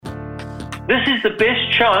This is the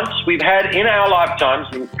best chance we've had in our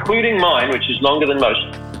lifetimes, including mine, which is longer than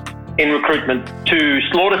most, in recruitment, to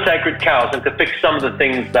slaughter sacred cows and to fix some of the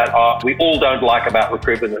things that we all don't like about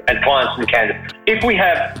recruitment and clients and candidates, if we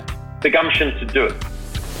have the gumption to do it.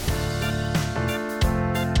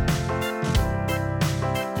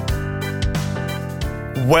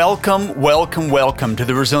 Welcome to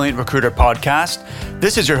the Resilient Recruiter podcast.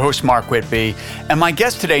 This is your host, Mark Whitby, and my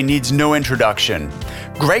guest today needs no introduction.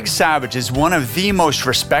 Greg Savage is one of the most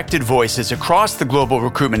respected voices across the global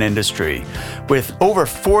recruitment industry. With over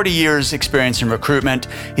 40 years experience in recruitment,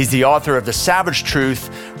 he's the author of The Savage Truth,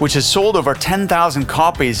 which has sold over 10,000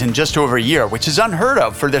 copies in just over a year, which is unheard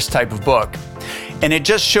of for this type of book. And it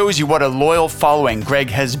just shows you what a loyal following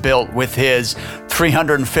Greg has built with his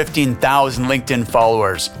 315,000 LinkedIn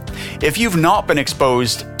followers. If you've not been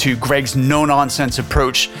exposed to Greg's no-nonsense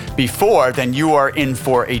approach before, then you are in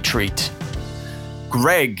for a treat.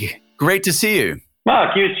 Greg, great to see you.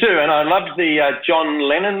 Mark, you too. And I love the John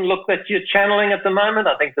Lennon look that you're channeling at the moment.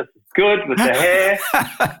 I think this is good with the hair.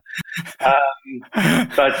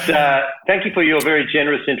 But thank you for your very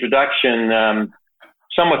generous introduction.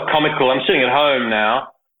 Somewhat comical. I'm sitting at home now,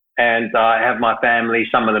 and I have my family,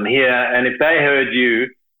 some of them here, and if they heard you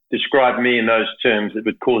describe me in those terms, it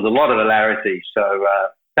would cause a lot of hilarity. So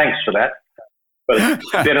thanks for that. But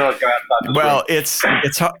it's better not go outside. Well, it's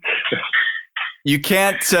you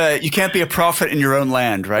can't be a prophet in your own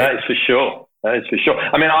land, right? That is for sure.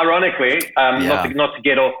 I mean, ironically, not to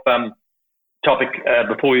get off topic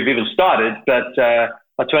before we've even started, but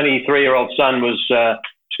my 23-year-old son was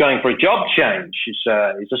going for a job change. He's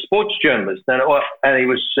a sports journalist, and he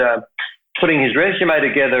was putting his resume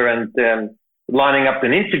together and lining up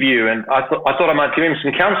an interview. And I thought I might give him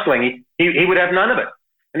some counselling. He would have none of it.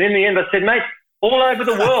 And in the end, I said, mate, all over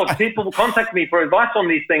the world, people will contact me for advice on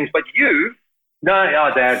these things, but you,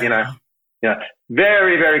 Dad, you know,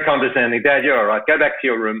 very, very condescending. Dad, you're all right. Go back to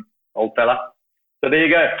your room, old fella. So there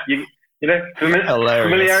you go. You know,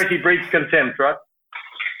 familiarity breeds contempt, right?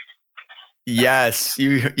 Yes,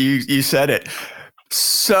 you said it.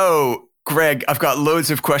 So, Greg, I've got loads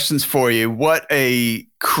of questions for you. What a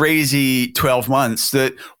crazy 12 months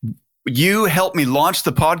that you helped me launch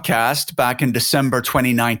the podcast back in December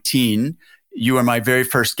 2019. You were my very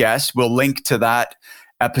first guest. We'll link to that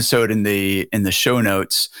episode in the show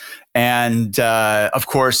notes. And of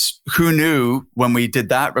course, who knew when we did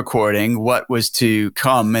that recording what was to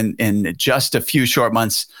come in just a few short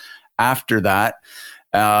months after that.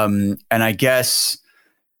 And I guess,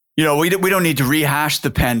 you know, we don't need to rehash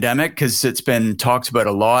the pandemic because it's been talked about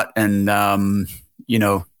a lot. And, you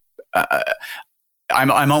know,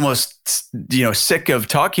 I'm almost, you know, sick of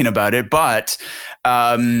talking about it. But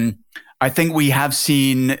I think we have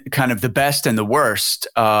seen kind of the best and the worst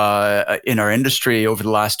in our industry over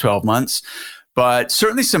the last 12 months. But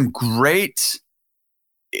certainly some great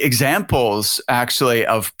examples, actually,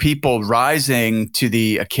 of people rising to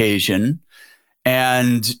the occasion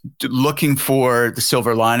and looking for the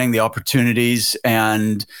silver lining, the opportunities.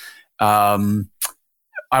 And I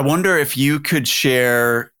wonder if you could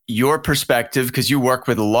share your perspective, because you work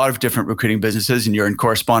with a lot of different recruiting businesses and you're in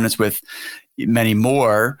correspondence with many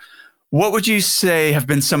more. What would you say have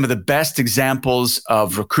been some of the best examples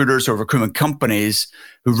of recruiters or recruitment companies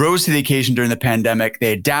who rose to the occasion during the pandemic?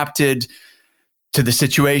 They adapted to the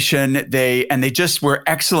situation. They just were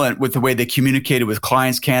excellent with the way they communicated with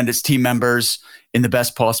clients, candidates, team members in the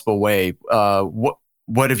best possible way.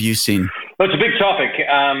 What have you seen? Well, it's a big topic,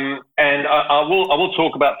 and I will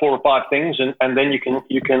talk about 4 or 5 things, and then you can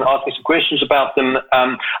ask me some questions about them.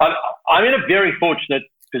 I'm in a very fortunate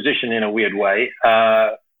position in a weird way,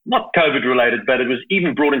 not COVID related, but it was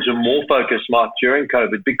even brought into more focus, Mark, during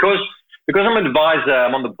COVID because I'm an advisor.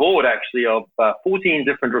 I'm on the board actually of 14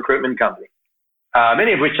 different recruitment companies.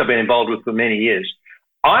 Many of which I've been involved with for many years.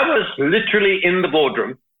 I was literally in the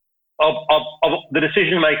boardroom of the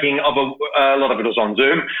decision-making of a lot of it was on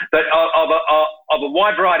Zoom, but of a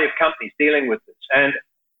wide variety of companies dealing with this. And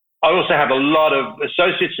I also have a lot of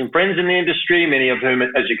associates and friends in the industry, many of whom,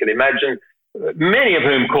 as you can imagine,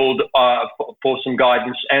 called for some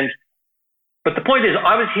guidance. But the point is,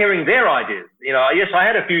 I was hearing their ideas. You know, yes, I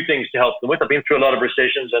had a few things to help them with. I've been through a lot of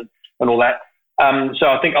recessions and all that. So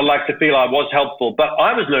I think I like to feel I was helpful, but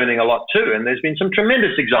I was learning a lot too. And there's been some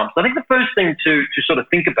tremendous examples. I think the first thing to sort of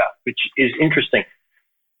think about, which is interesting,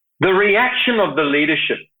 the reaction of the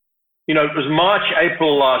leadership. You know, it was March,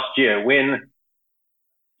 April last year when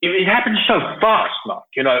it happened so fast, Mark.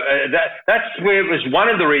 You know, that's where it was one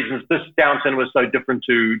of the reasons this downturn was so different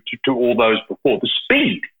to all those before. The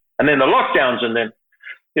speed, and then the lockdowns, and then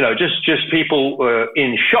just people were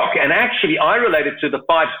in shock. And actually, I related to the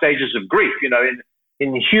 5 stages of grief.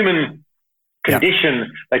 In the human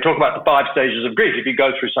condition, they talk about the 5 stages of grief. If you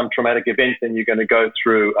go through some traumatic event, then you're going to go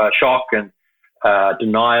through shock and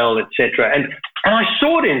denial, etc. And I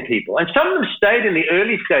saw it in people, and some of them stayed in the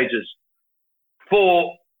early stages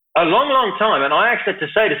for a long, long time. And I actually had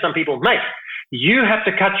to say to some people, mate, you have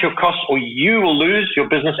to cut your costs or you will lose your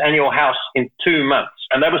business and your house in 2 months.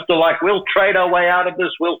 And they were still like, we'll trade our way out of this,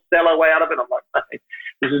 we'll sell our way out of it. I'm like, mate,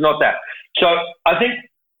 this is not that. So I think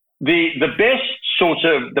the best sort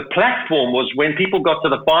of the platform was when people got to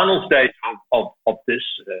the final stage of this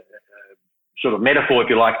sort of metaphor, if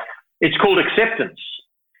you like. It's called acceptance.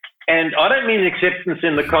 And I don't mean acceptance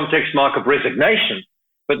in the context, Mark, of resignation,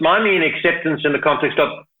 but I mean acceptance in the context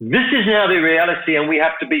of this is now the reality and we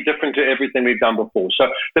have to be different to everything we've done before. So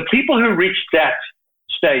the people who reached that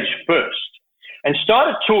stage first and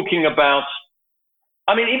started talking about,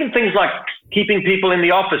 even things like keeping people in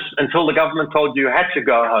the office until the government told you had to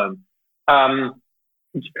go home,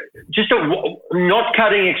 not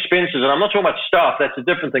cutting expenses. And I'm not talking about staff, that's a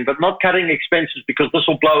different thing, but not cutting expenses because this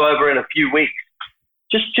will blow over in a few weeks.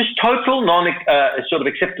 Just total sort of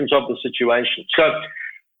acceptance of the situation. So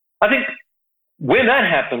I think when that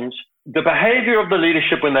happens, the behavior of the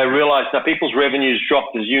leadership when they realize that people's revenues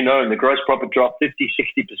dropped, as you know, and the gross profit dropped 50,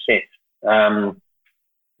 60%.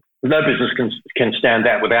 No business can stand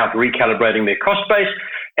that without recalibrating their cost base.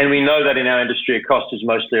 And we know that in our industry, a cost is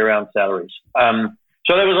mostly around salaries.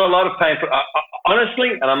 So there was a lot of pain.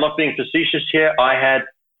 Honestly, and I'm not being facetious here, I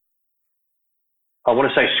want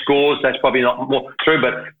to say scores, that's probably not more true,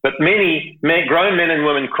 but many grown men and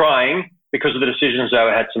women crying because of the decisions they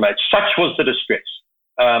had to make. Such was the distress.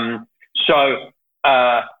 And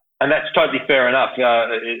that's totally fair enough.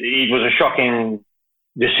 It was a shocking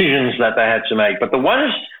decisions that they had to make. But the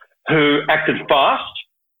ones who acted fast,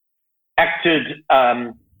 acted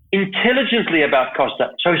intelligently about cost.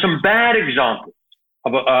 So some bad examples.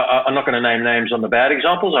 I'm not going to name names on the bad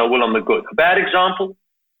examples. I will on the good. A bad example,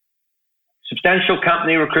 substantial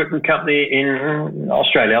company, recruitment company in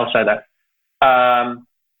Australia, I'll say that,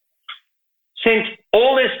 sent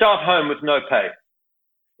all their staff home with no pay,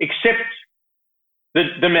 except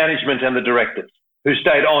the management and the directors who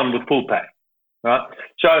stayed on with full pay, right?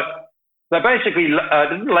 So they basically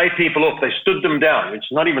didn't lay people off. They stood them down.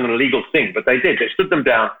 It's not even a legal thing, but they did. They stood them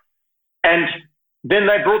down. And then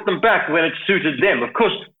they brought them back when it suited them. Of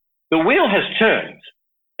course, the wheel has turned.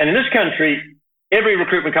 And in this country, every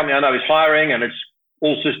recruitment company I know is hiring and it's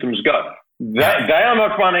all systems go. They are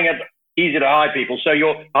not finding it easy to hire people. So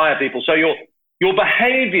your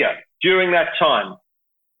behavior during that time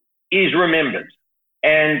is remembered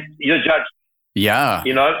and you're judged. Yeah.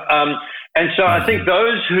 And so I think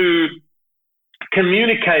those who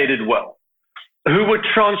communicated well, who were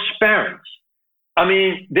transparent.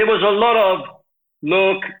 There was a lot of,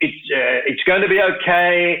 look, it's going to be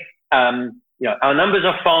okay. Our numbers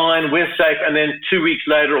are fine. We're safe. And then 2 weeks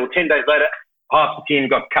later or 10 days later, half the team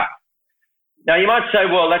got cut. Now, you might say,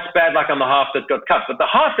 well, that's bad luck on the half that got cut. But the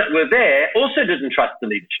half that were there also didn't trust the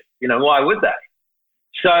leadership. Why would they?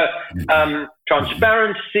 So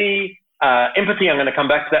transparency, empathy, I'm going to come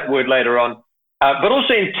back to that word later on, but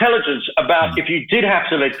also intelligence about if you did have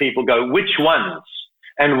to let people go, which ones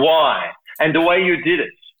and why, and the way you did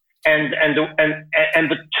it, and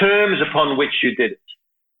the terms upon which you did it.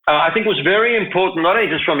 I think it was very important, not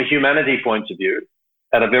only just from a humanity point of view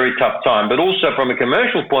at a very tough time, but also from a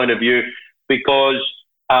commercial point of view, because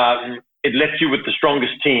it left you with the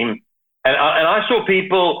strongest team. And I saw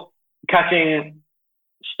people cutting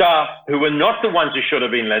staff who were not the ones who should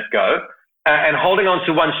have been let go and holding on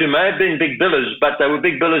to ones who may have been big billers, but they were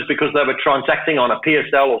big billers because they were transacting on a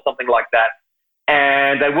PSL or something like that.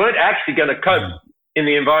 And they weren't actually going to cope in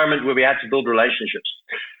the environment where we had to build relationships.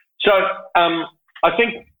 So I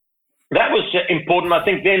think that was important. I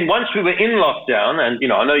think then once we were in lockdown, and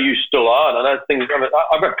I know you still are, and I know things.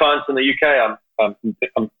 I've got clients in the UK. I'm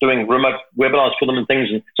doing remote webinars for them and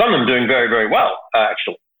things, and some of them doing very, very well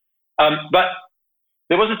actually. But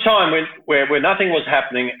there was a time where nothing was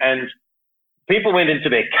happening, and people went into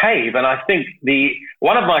their cave. And I think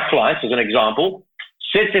one of my clients, as an example,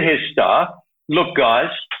 said to his staff, "Look,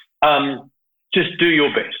 guys, just do your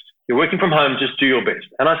best. You're working from home. Just do your best."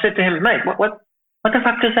 And I said to him, "Mate, what the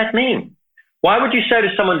fuck does that mean? Why would you say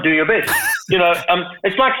to someone, do your best?"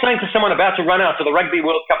 It's like saying to someone about to run out to the Rugby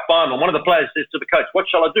World Cup final, one of the players says to the coach, "What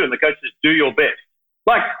shall I do?" And the coach says, "Do your best."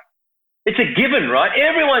 Like, it's a given, right?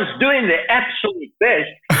 Everyone's doing their absolute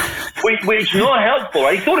best, which is not helpful.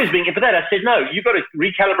 He thought he was being empathetic. I said, no, you've got to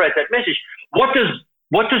recalibrate that message. What does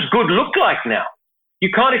good look like now?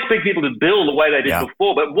 you can't expect people to bill the way they did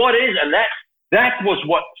before. But what is, and that was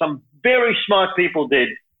what some very smart people did,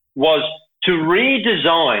 was to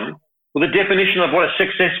redesign the definition of what a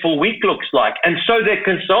successful week looks like. And so their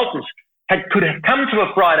consultants could have come to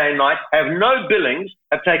a Friday night, have no billings,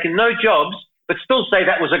 have taken no jobs, but still say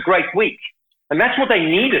that was a great week. And that's what they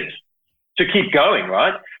needed to keep going,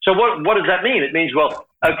 right? So what does that mean? It means, well,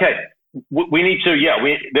 okay, we need to,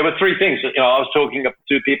 there were three things that, I was talking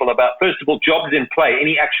to people about. First of all, jobs in play,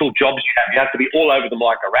 any actual jobs you have to be all over them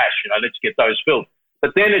like a rash, let's get those filled.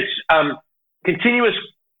 But then it's continuous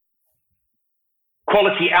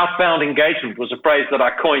quality outbound engagement was a phrase that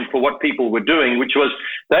I coined for what people were doing, which was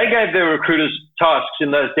they gave their recruiters tasks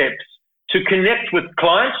in those depths to connect with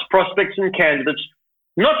clients, prospects, and candidates,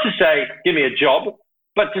 not to say, give me a job,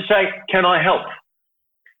 but to say, can I help?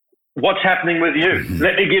 What's happening with you?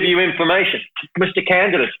 Let me give you information. Mr.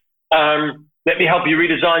 Candidate, let me help you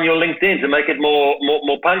redesign your LinkedIn to make it more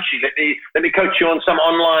punchy. Let me coach you on some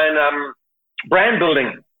online brand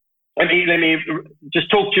building. Let me just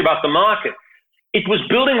talk to you about the market. It was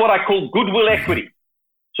building what I call goodwill equity.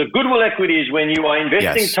 So goodwill equity is when you are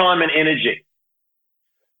investing time and energy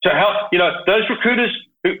to help, those recruiters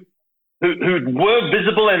who were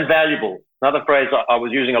visible and valuable. Another phrase I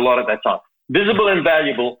was using a lot at that time. Visible and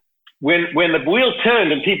valuable. When the wheel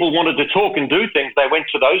turned and people wanted to talk and do things, they went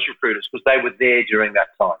to those recruiters because they were there during that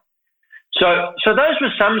time. So those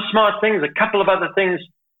were some smart things. A couple of other things.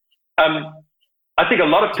 I think a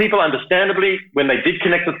lot of people, understandably, when they did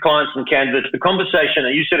connect with clients and candidates, the conversation,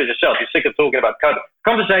 and you said it yourself, you're sick of talking about COVID,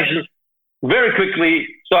 conversations very quickly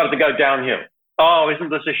started to go downhill. Oh, isn't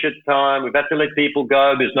this a shit time? We've had to let people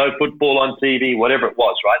go. There's no football on TV, whatever it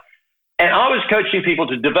was, right? And I was coaching people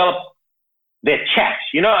to develop their chats.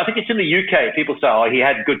 I think it's in the UK. People say, oh, he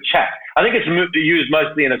had good chat. I think it's used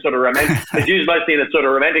mostly in a sort of romantic,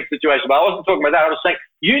 situation, but I wasn't talking about that. I was saying,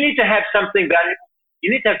 you need to have something valuable.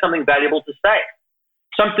 You need to have something valuable to say,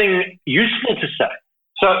 something useful to say.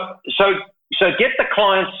 So get the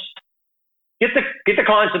clients, get the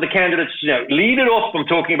clients and the candidates, lead it off from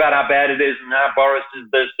talking about how bad it is and how Boris is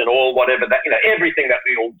this and all whatever that, everything that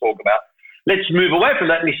we all talk about. Let's move away from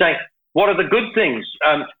that and be saying, what are the good things?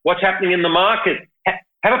 What's happening in the market?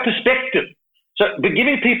 Have a perspective. So, but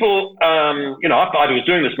giving people, I was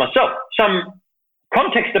doing this myself, some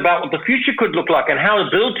context about what the future could look like and how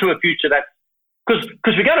to build to a future that, because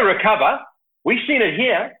we're going to recover. We've seen it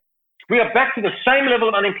here. We are back to the same level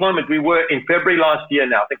of unemployment we were in February last year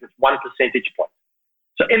now. I think it's 1 percentage point.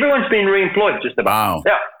 So everyone's been reemployed just about. Wow.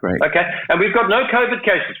 Yeah. Great. Okay. And we've got no COVID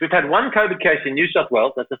cases. We've had one COVID case in New South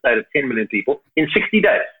Wales, that's a state of 10 million people, in 60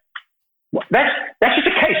 days. That's just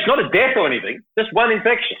a case, not a death or anything, just one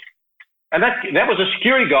infection. And that was a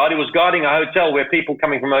security guard who was guarding a hotel where people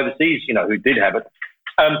coming from overseas, who did have it.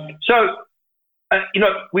 We're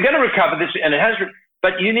going to recover this, and it has,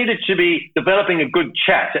 but you needed to be developing a good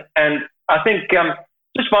chat. And I think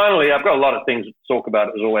just finally, I've got a lot of things to talk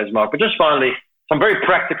about as always, Mark, but just finally, some very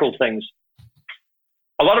practical things.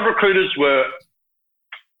 A lot of recruiters were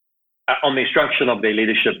on the instruction of their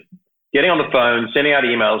leadership, getting on the phone, sending out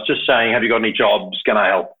emails, just saying, have you got any jobs? Can I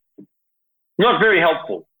help? Not very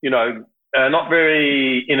helpful, not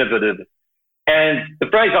very innovative. And the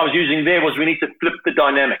phrase I was using there was we need to flip the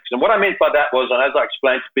dynamics. And what I meant by that was, and as I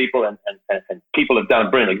explained to people, and people have done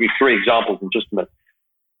it brilliantly, I'll give you 3 examples in just a minute.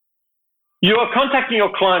 You are contacting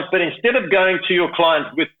your client, but instead of going to your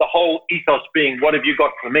client with the whole ethos being, what have you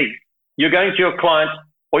got for me? You're going to your client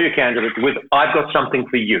or your candidate with, I've got something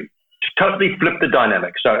for you. To totally flip the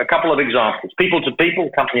dynamic. So a couple of examples. People to People,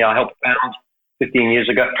 company I helped found 15 years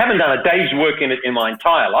ago. Haven't done a day's work in it in my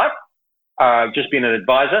entire life. Just been an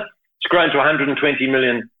advisor. It's grown to 120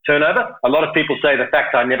 million turnover. A lot of people say the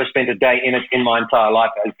fact I never spent a day in it in my entire life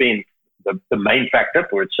has been the main factor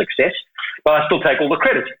for its success. But I still take all the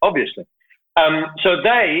credit, obviously. So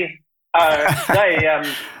they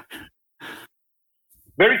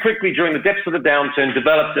very quickly during the depths of the downturn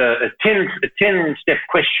developed a 10-step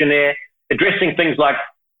questionnaire addressing things like,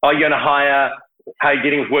 are you going to hire? How are you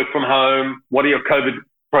getting with work from home? What are your COVID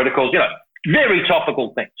protocols? Very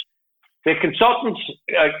topical things. Their consultants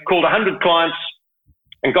called 100 clients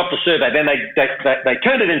and got the survey. Then they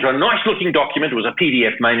turned it into a nice-looking document. It was a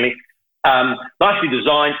PDF mainly, nicely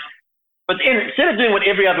designed. But instead of doing what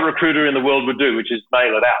every other recruiter in the world would do, which is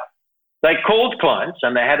mail it out, they called clients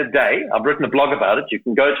and they had a day. I've written a blog about it. You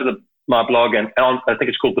can go to my blog and I think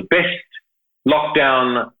it's called The Best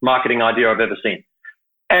Lockdown Marketing Idea I've Ever Seen.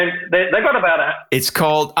 And they got about It's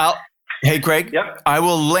called. Hey, Greg. Yep.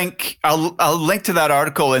 I'll link to that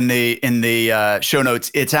article in the show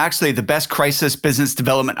notes. It's actually the best crisis business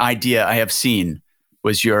development idea I have seen.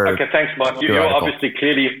 was your. Okay, thanks, Mike. You're obviously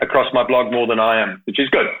clearly across my blog more than I am, which is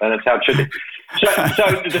good, and that's how it should be. So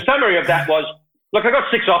the summary of that was, look, I got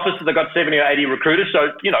 6 offices, I got 70 or 80 recruiters,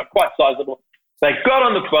 so, quite sizable. They got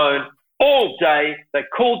on the phone all day, they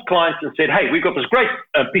called clients and said, hey, we've got this great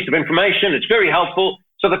piece of information, it's very helpful.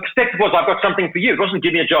 So the step was, I've got something for you. It wasn't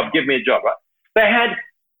give me a job, right? They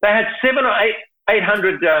had 700 or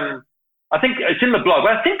 800, I think it's in the blog,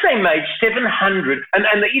 but I think they made 700, and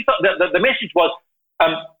the message was,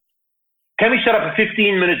 can we set up a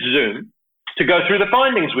 15-minute Zoom to go through the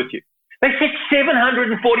findings with you? They set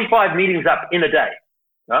 745 meetings up in a day,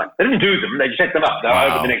 right? They didn't do them, they just set them up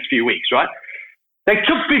over the next few weeks, right? They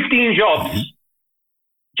took 15 jobs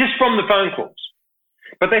just from the phone calls.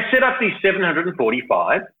 But they set up these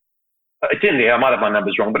 745. It's in there. I might have my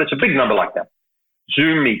numbers wrong, but it's a big number like that.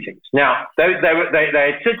 Zoom meetings. Now, they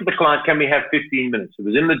had said to the client, can we have 15 minutes? It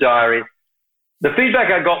was in the diary. The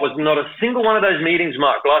feedback I got was not a single one of those meetings,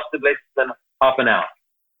 Mark, lasted less than half an hour.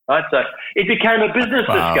 Right? So it became a business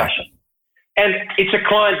discussion. And it's a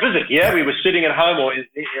client visit. Yeah, we were sitting at home, or in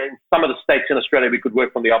some of the states in Australia, we could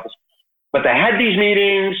work from the office. But they had these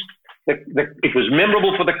meetings. It was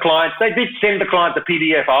memorable for the client. They did send the client the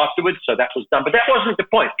PDF afterwards, so that was done. But that wasn't the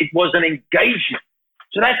point. It was an engagement.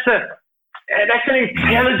 So that's an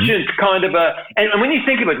intelligent kind of a. And when you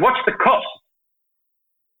think of it, what's the cost?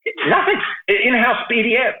 Nothing. In-house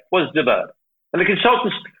PDF was developed, and the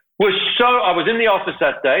consultants were so. I was in the office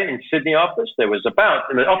that day in Sydney office. There was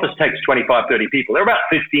and the office takes 25, 30 people. There were about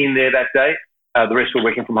 15 there that day. The rest were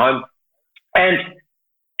working from home, and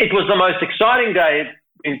it was the most exciting day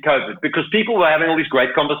in COVID because people were having all these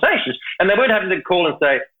great conversations, and they weren't having to call and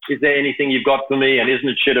say, is there anything you've got for me? And isn't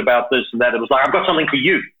it shit about this and that? It was like, I've got something for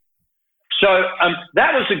you. So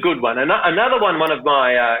that was a good one. And another one of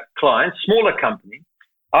my clients, smaller company,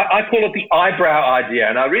 I call it the eyebrow idea.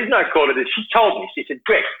 And the reason I call it is she told me, she said,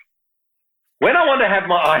 Greg, when I want to have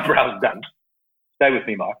my eyebrows done, stay with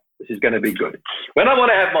me, Mark, this is going to be good. When I want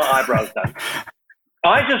to have my eyebrows done,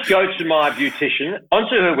 I just go to my beautician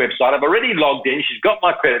onto her website. I've already logged in. She's got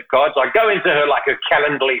my credit cards. I go into her like a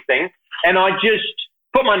Calendly thing, and I just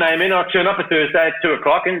put my name in. I turn up a Thursday at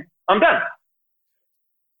 2:00, and I'm done.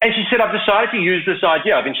 And she said, I've decided to use this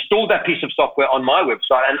idea. I've installed that piece of software on my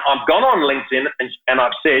website, and I've gone on LinkedIn, and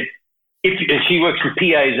I've said, and she works with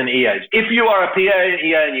PAs and EAs. If you are a PA and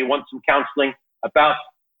EA and you want some counseling about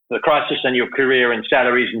the crisis and your career and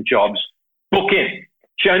salaries and jobs, book in.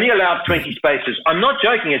 She only allowed 20 spaces. I'm not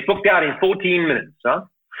joking. It's booked out in 14 minutes. Huh?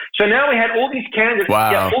 So now we had all these candidates,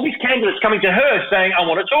 all these candidates coming to her saying, I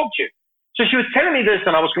want to talk to you. So she was telling me this,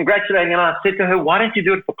 and I was congratulating, and I said to her, why don't you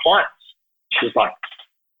do it for clients? She was like,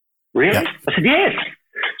 really? Yeah. I said, yes.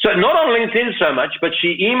 So not on LinkedIn so much, but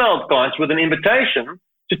she emailed clients with an invitation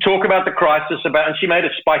to talk about the crisis, and she made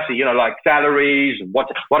it spicy, like salaries and what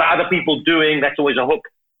are other people doing. That's always a hook.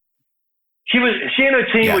 She and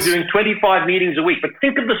her team were doing 25 meetings a week. But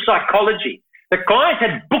think of the psychology. The client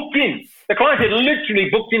had booked in. The client had literally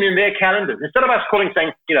booked in their calendars. Instead of us calling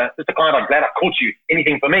saying, Mr. Client, I'm glad I called you.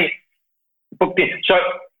 Anything for me? Booked in. So,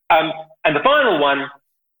 and the final one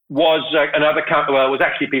was another company. Well, it was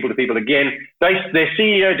actually people to people again. Their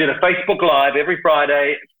CEO did a Facebook Live every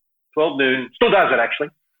Friday, 12 noon. Still does it, actually.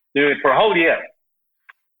 Do it for a whole year.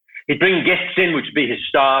 He'd bring guests in, which would be his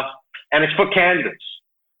staff, and it's for candidates.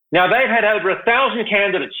 Now, they've had over 1,000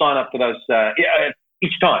 candidates sign up for those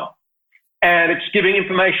each time. And it's giving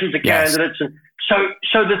information to candidates. And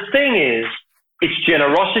so the thing is, it's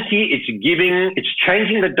generosity, it's giving, it's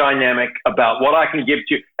changing the dynamic about what I can give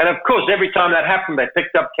to you. And, of course, every time that happened, they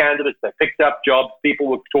picked up candidates, they picked up jobs, people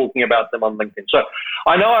were talking about them on LinkedIn. So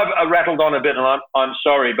I know I've rattled on a bit, and I'm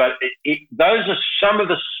sorry, but those are some of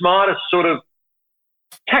the smartest sort of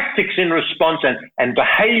tactics in response and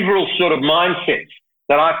behavioral sort of mindsets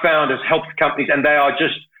that I found has helped companies, and they are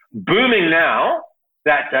just booming now.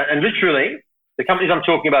 And literally, the companies I'm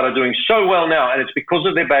talking about are doing so well now, and it's because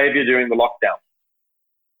of their behavior during the lockdown.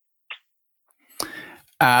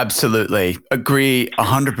 Absolutely. Agree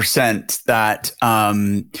 100% that,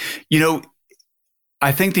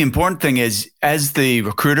 I think the important thing is, as the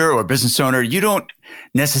recruiter or business owner, you don't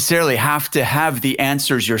necessarily have to have the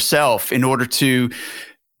answers yourself in order to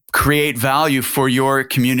create value for your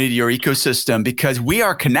community, your ecosystem, because we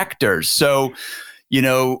are connectors. So,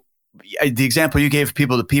 the example you gave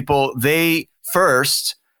people to people, they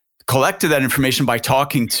first collected that information by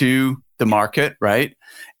talking to the market, right?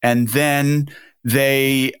 And then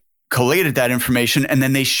they collated that information, and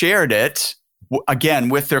then they shared it again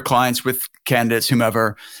with their clients, with candidates,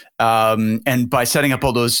 whomever, and by setting up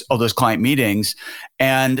all those client meetings.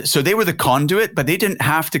 And so they were the conduit, but they didn't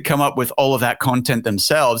have to come up with all of that content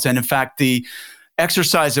themselves. And in fact,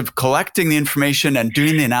 exercise of collecting the information and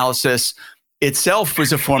doing the analysis itself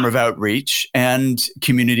was a form of outreach and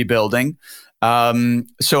community building.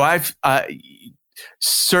 So I've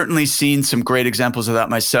certainly seen some great examples of that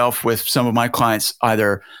myself with some of my clients,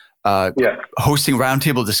 either hosting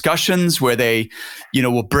roundtable discussions where they,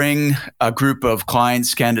 will bring a group of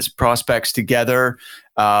clients, candidates, prospects together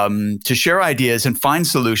to share ideas and find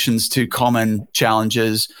solutions to common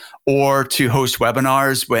challenges, or to host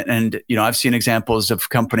webinars. And I've seen examples of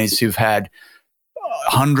companies who've had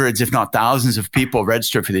hundreds, if not thousands, of people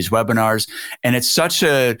register for these webinars, and it's such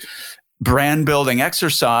a brand building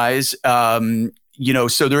exercise. So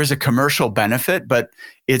there is a commercial benefit, but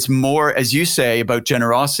it's more, as you say, about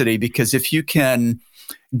generosity, because if you can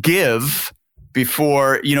give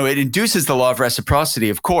before, it induces the law of reciprocity,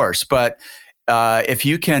 of course, but if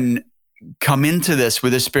you can come into this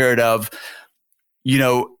with a spirit of,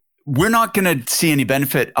 we're not going to see any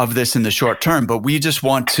benefit of this in the short term, but we just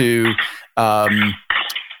want to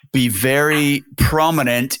be very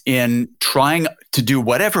prominent in trying to do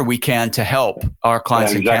whatever we can to help our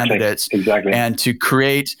clients and candidates, and to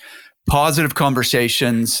create positive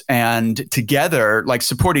conversations, and together,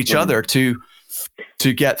 support each other to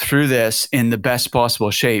get through this in the best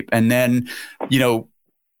possible shape. And then,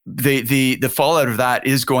 the fallout of that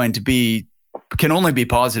is going to can only be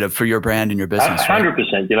positive for your brand and your business.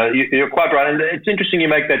 100%. You're quite right. And it's interesting you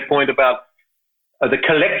make that point about the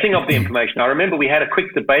collecting of the information. I remember we had a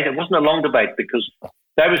quick debate. It wasn't a long debate, because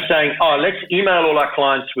they were saying, let's email all our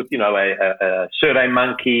clients with, a Survey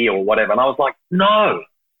Monkey or whatever. And I was like, no,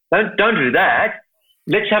 don't do that.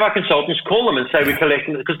 Let's have our consultants call them and say we're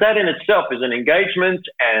collecting, because that in itself is an engagement,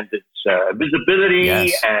 and it's visibility,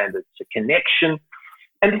 and it's a connection.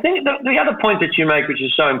 And the other point that you make, which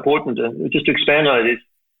is so important, and just to expand on it, is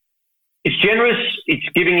it's generous, it's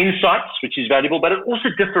giving insights, which is valuable, but it also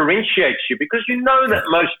differentiates you, because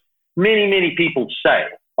that many people say,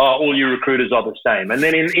 all you recruiters are the same. And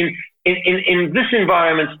then in this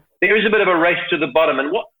environment, there is a bit of a race to the bottom.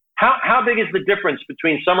 And how big is the difference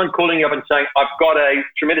between someone calling you up and saying, I've got a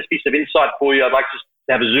tremendous piece of insight for you, I'd like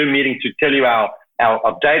to have a Zoom meeting to tell you our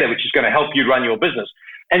data, which is going to help you run your business,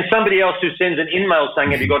 and somebody else who sends an email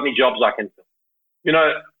saying, have you got any jobs I can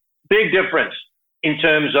fill? Big difference in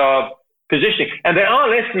terms of positioning. And there are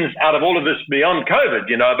lessons out of all of this beyond COVID,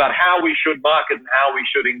 about how we should market and how we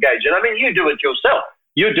should engage. And I mean, you do it yourself.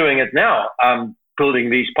 You're doing it now, building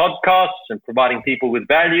these podcasts and providing people with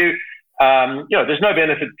value. There's no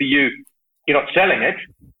benefit for you. You're not selling it,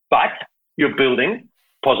 but you're building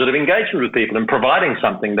positive engagement with people and providing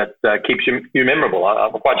something that keeps you memorable.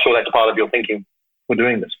 I'm quite sure that's part of your thinking for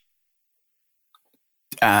doing this.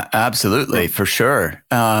 Absolutely, for sure.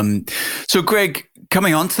 So, Greg,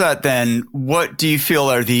 coming on to that then, what do you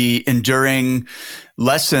feel are the enduring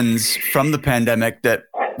lessons from the pandemic that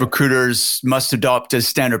recruiters must adopt as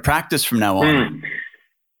standard practice from now on?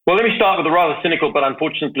 Well, let me start with a rather cynical but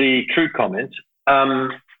unfortunately true comment.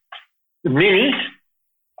 Many,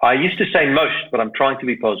 I used to say most, but I'm trying to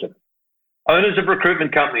be positive, owners of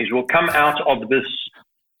recruitment companies will come out of this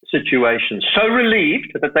situation so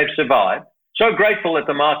relieved that they've survived, so grateful that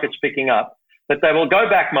the market's picking up, that they will go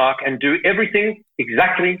back, Mark, and do everything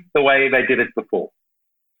exactly the way they did it before.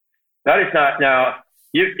 Notice now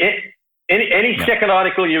any second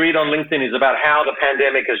article you read on LinkedIn is about how the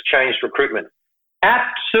pandemic has changed recruitment.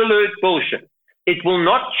 Absolute bullshit. It will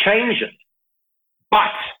not change it,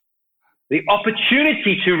 but the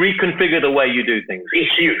opportunity to reconfigure the way you do things is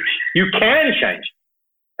huge. You can change it.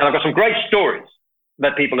 And I've got some great stories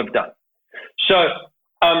that people have done. So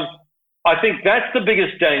I think that's the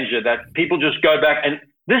biggest danger, that people just go back. And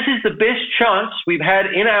this is the best chance we've had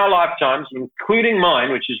in our lifetimes, including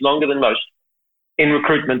mine, which is longer than most, in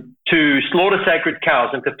recruitment, to slaughter sacred cows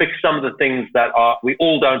and to fix some of the things that we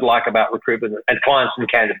all don't like about recruitment and clients and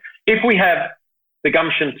candidates, if we have the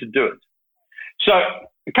gumption to do it. So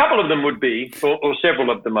a couple of them would be, or several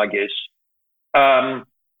of them, I guess,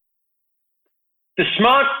 the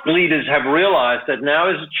smart leaders have realized that now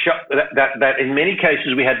is that in many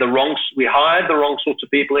cases we hired the wrong sorts of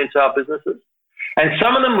people into our businesses. And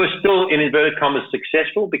some of them were still, in inverted commas,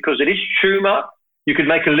 successful, because it is true, Mark, you could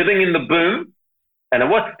make a living in the boom. And there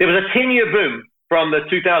was a 10-year boom from the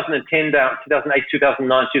 2010 down, 2008,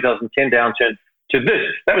 2009, 2010 downturn to this.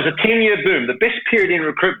 That was a 10-year boom, the best period in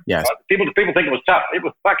recruitment. Yes. Right? People think it was tough. It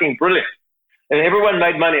was fucking brilliant. And everyone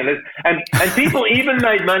made money. And people even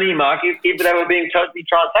made money, Mark, if they were being totally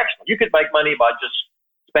transactional. You could make money by just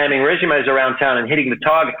spamming resumes around town and hitting the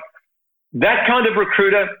target. That kind of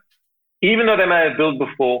recruiter, even though they may have built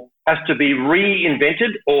before, has to be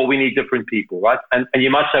reinvented, or we need different people, right? And you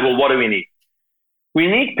might say, well, what do we need? We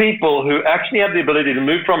need people who actually have the ability to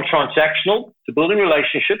move from transactional to building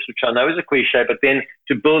relationships, which I know is a cliche, but then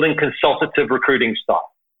to building consultative recruiting style.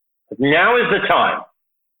 Now is the time.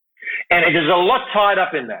 And there's a lot tied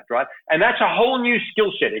up in that, right? And that's a whole new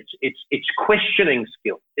skill set. It's questioning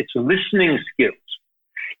skills. It's listening skills.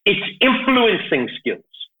 It's influencing skills.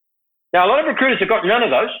 Now, a lot of recruiters have got none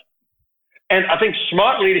of those. And I think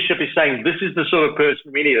smart leadership is saying this is the sort of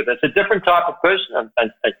person we need. That's a different type of person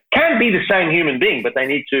and can be the same human being, but they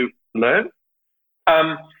need to learn.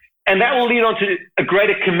 And that will lead on to a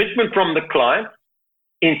greater commitment from the client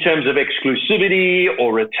in terms of exclusivity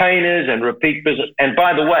or retainers and repeat business. And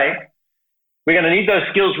by the way, we're going to need those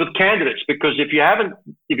skills with candidates, because if you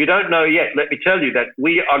don't know yet, let me tell you that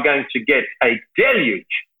we are going to get a deluge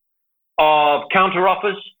of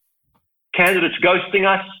counteroffers, candidates ghosting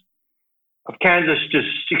us, of candidates just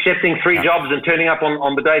accepting 3 jobs and turning up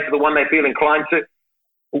on the day for the one they feel inclined to.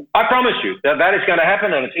 I promise you that is going to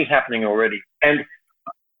happen, and it is happening already. And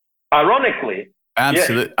ironically,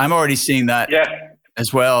 absolutely, I'm already seeing that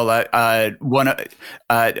as well. On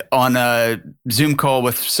a Zoom call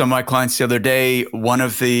with some of my clients the other day, one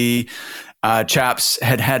of the chaps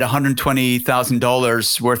had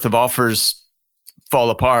 $120,000 worth of offers fall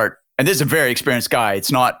apart, and this is a very experienced guy.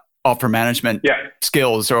 It's not offer management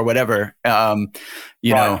skills or whatever.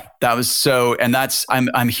 You know, that was so, and that's,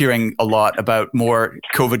 I'm hearing a lot about more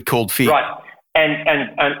COVID cold feet. Right. And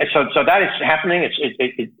so that is happening. It's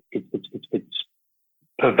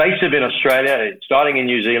pervasive in Australia. It's starting in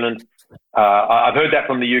New Zealand. I've heard that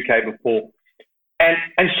from the UK before.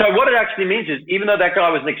 And so what it actually means is, even though that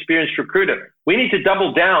guy was an experienced recruiter, we need to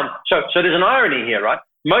double down. So there's an irony here, right?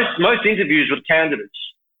 Most interviews with candidates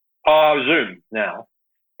are Zoom now.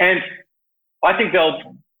 And I think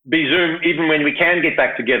they'll be Zoom even when we can get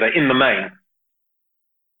back together in the main.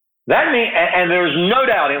 That means, and there is no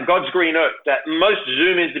doubt in God's green earth that most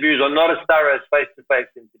Zoom interviews are not as thorough as face-to-face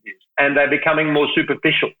interviews, and they're becoming more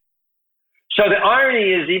superficial. So the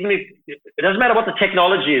irony is, even if it doesn't matter what the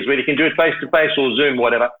technology is, whether you can do it face-to-face or Zoom,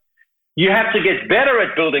 whatever, you have to get better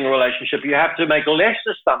at building a relationship. You have to make less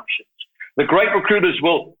assumptions. The great recruiters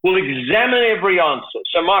will examine every answer.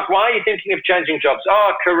 So, Mark, why are you thinking of changing jobs?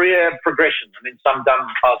 Oh, career progression. I mean, some dumb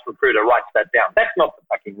past recruiter writes that down. That's not the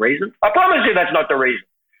fucking reason. I promise you that's not the reason.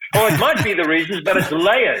 Or it might be the reasons, but it's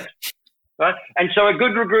layered. Right? And so a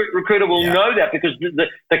good recruiter will know that, because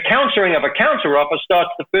the countering of a counteroffer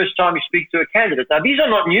starts the first time you speak to a candidate. Now, these are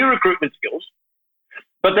not new recruitment skills,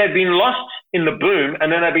 but they've been lost in the boom, and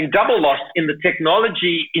then they've been double lost in the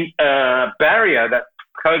technology barrier that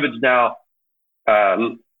COVID's now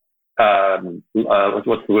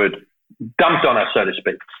what's the word? Dumped on us, so to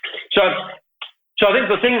speak. So I think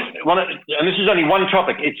the thing, and this is only one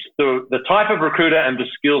topic, it's the type of recruiter and the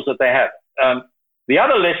skills that they have. The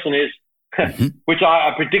other lesson is, which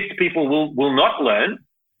I predict people will not learn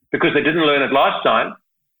because they didn't learn it last time,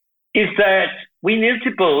 is that we need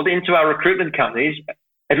to build into our recruitment companies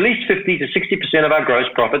at least 50 to 60% of our gross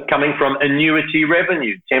profit coming from annuity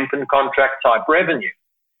revenue, temp and contract type revenue.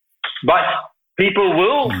 But people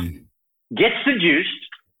will get seduced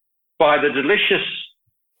by the delicious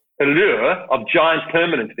allure of giant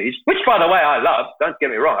permanent fees, which, by the way, I love. Don't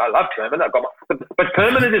get me wrong, I love permanent. But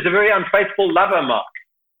permanent is a very unfaithful lover, Mark.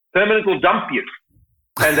 Permanent will dump you,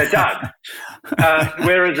 and it does.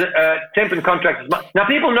 Whereas temp and contract is much. Now,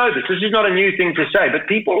 people know this. This is not a new thing to say, but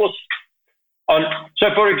people will.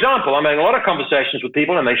 So, for example, I'm having a lot of conversations with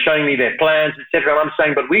people, and they're showing me their plans, etc. And I'm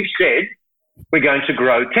saying, but we've said we're going to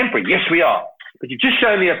grow temporary. Yes, we are. But you just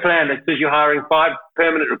show me a plan that says you're hiring 5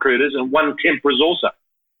 permanent recruiters and 1 temp resourcer.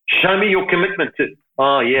 Show me your commitment to.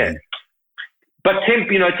 Oh, yeah. But temp,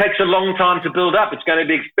 takes a long time to build up. It's going to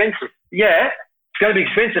be expensive. Yeah, it's going to be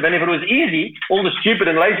expensive. And if it was easy, all the stupid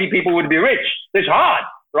and lazy people would be rich. It's hard,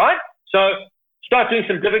 right? So start doing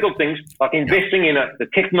some difficult things like investing in the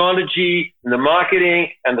technology, and the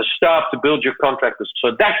marketing, and the staff to build your contractors.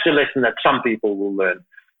 So that's a lesson that some people will learn.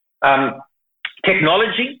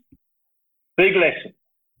 Technology, big lesson.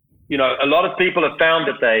 A lot of people have found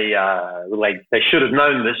that they should have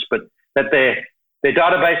known this, but that their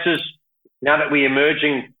databases, now that we're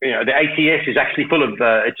emerging, the ATS is actually full of,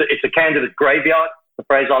 it's a candidate graveyard, the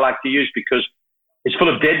phrase I like to use, because it's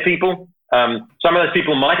full of dead people. Some of those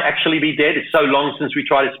people might actually be dead. It's so long since we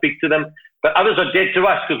try to speak to them, but others are dead to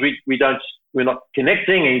us because we're not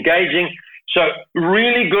connecting, engaging. So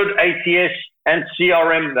really good ATS and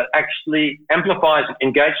CRM that actually amplifies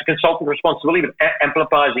engagement, consultant responsibility, but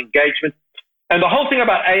amplifies engagement. And the whole thing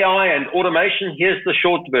about AI and automation, here's the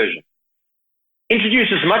short version.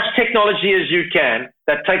 Introduce as much technology as you can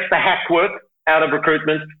that takes the hack work out of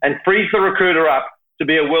recruitment and frees the recruiter up to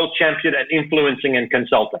be a world champion at influencing and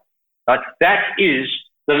consulting. Right? That is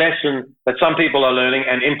the lesson that some people are learning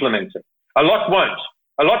and implementing. A lot won't.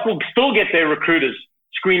 A lot will still get their recruiters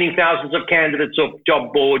screening thousands of candidates off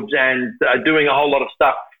job boards and doing a whole lot of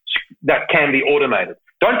stuff that can be automated.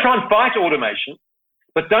 Don't try and fight automation,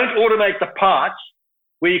 but don't automate the parts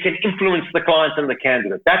where you can influence the client and the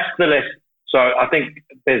candidate. That's the lesson. So I think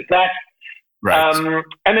there's that. Right.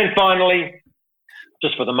 And then finally,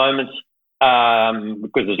 just for the moment,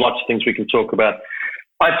 because there's lots of things we can talk about,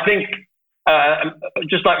 I think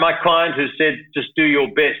just like my client who said, just do your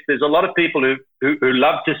best. There's a lot of people who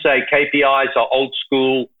love to say KPIs are old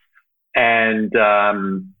school and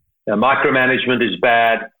micromanagement is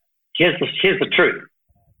bad. Here's the truth.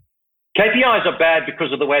 KPIs are bad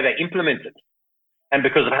because of the way they're implemented and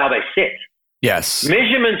because of how they set. Yes.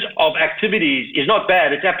 Measurements of activities is not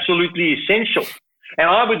bad. It's absolutely essential. And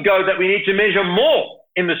I would go that we need to measure more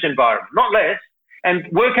in this environment, not less, and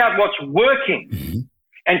work out what's working. Mm-hmm.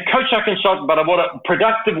 And coach our consultant about what a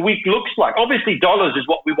productive week looks like. Obviously, dollars is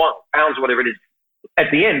what we want, pounds, whatever it is,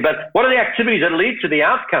 at the end. But what are the activities that lead to the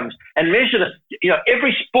outcomes? And measure this.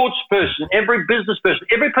 Every sports person, every business person,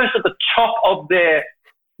 every person at the top of their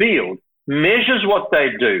field measures what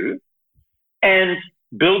they do and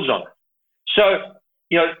builds on it. So,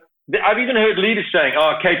 I've even heard leaders saying,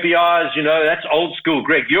 KPIs, that's old school.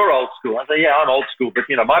 Greg, you're old school. I say, yeah, I'm old school, but,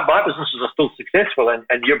 my businesses are still successful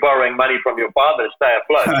and you're borrowing money from your father to stay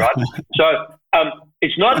afloat, right? So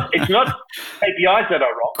it's not KPIs that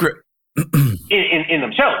are wrong in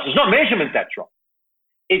themselves. It's not measurement that's wrong.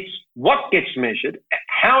 It's what gets measured,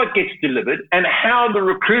 how it gets delivered, and how the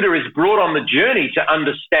recruiter is brought on the journey to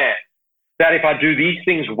understand that if I do these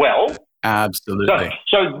things well. Absolutely.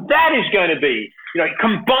 So that is going to be,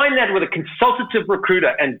 combine that with a consultative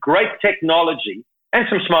recruiter and great technology and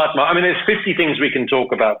some smart, there's 50 things we can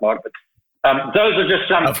talk about, Mark, but those are just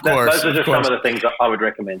some of the things I would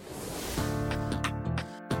recommend.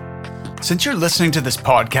 Since you're listening to this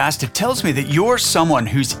podcast, it tells me that you're someone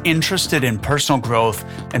who's interested in personal growth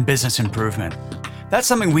and business improvement. That's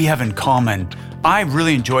something we have in common. I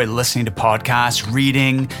really enjoy listening to podcasts,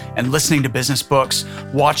 reading and listening to business books,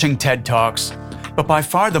 watching TED Talks. But by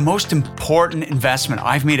far the most important investment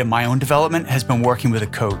I've made in my own development has been working with a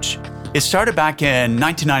coach. It started back in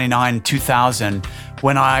 1999, 2000,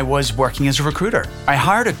 when I was working as a recruiter. I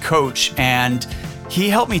hired a coach and he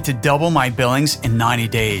helped me to double my billings in 90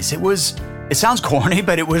 days. It sounds corny,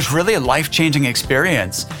 but it was really a life-changing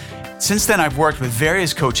experience. Since then, I've worked with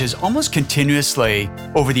various coaches almost continuously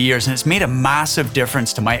over the years, and it's made a massive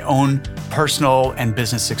difference to my own personal and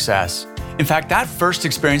business success. In fact, that first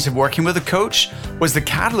experience of working with a coach was the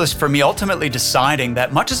catalyst for me ultimately deciding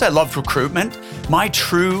that much as I loved recruitment, my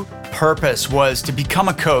true purpose was to become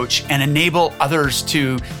a coach and enable others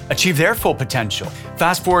to achieve their full potential.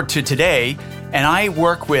 Fast forward to today, and I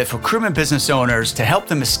work with recruitment business owners to help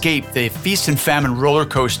them escape the feast and famine roller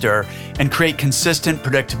coaster and create consistent,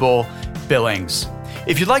 predictable billings.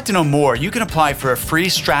 If you'd like to know more, you can apply for a free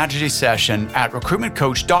strategy session at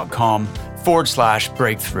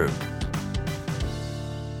recruitmentcoach.com/breakthrough.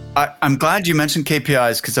 I'm glad you mentioned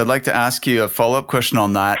KPIs because I'd like to ask you a follow-up question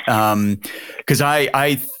on that because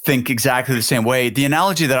I think exactly the same way. The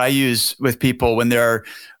analogy that I use with people when they're,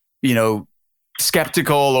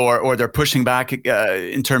 skeptical or they're pushing back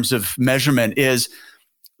in terms of measurement is,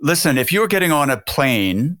 listen, if you were getting on a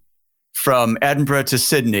plane from Edinburgh to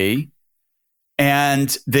Sydney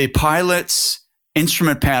and the pilot's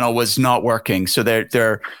instrument panel was not working, so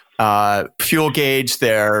their fuel gauge,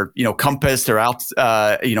 their compass, their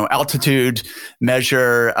altitude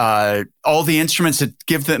measure, all the instruments that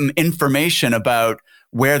give them information about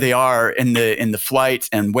where they are in the flight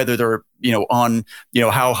and whether they're on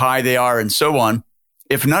how high they are and so on.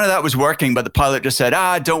 If none of that was working, but the pilot just said,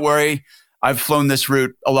 don't worry, I've flown this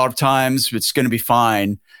route a lot of times, it's going to be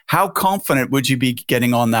fine. How confident would you be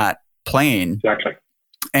getting on that plane? Exactly.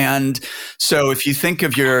 And so if you think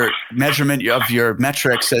of your measurement of your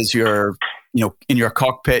metrics as your, in your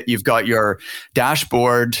cockpit, you've got your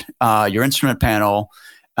dashboard, your instrument panel,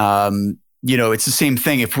 it's the same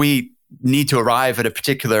thing. If we need to arrive at a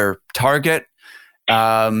particular target,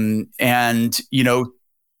 and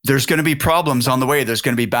there's going to be problems on the way. There's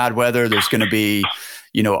going to be bad weather. There's going to be,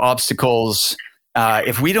 obstacles.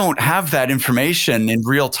 If we don't have that information in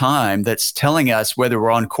real time that's telling us whether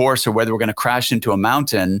we're on course or whether we're going to crash into a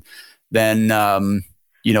mountain, then,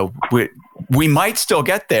 we might still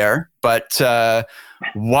get there, but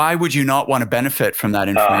why would you not want to benefit from that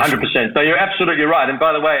information? 100%. So you're absolutely right. And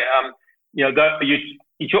by the way, I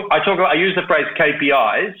use the phrase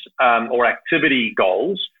KPIs or activity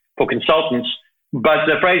goals for consultants, but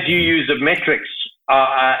the phrase you use of metrics,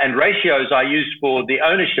 and ratios I use for the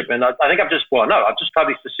ownership. And I think I've just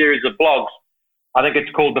published a series of blogs. I think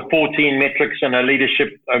it's called the 14 Metrics and a Leadership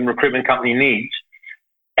and Recruitment Company Needs.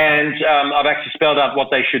 And I've actually spelled out what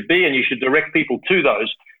they should be, and you should direct people to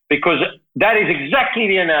those, because that is exactly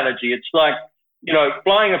the analogy. It's like,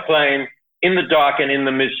 flying a plane in the dark and in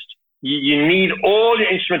the mist. You need all your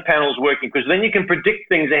instrument panels working, because then you can predict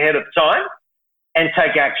things ahead of time and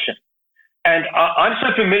take action. And I'm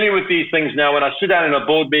so familiar with these things now when I sit down in a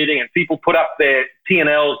board meeting and people put up their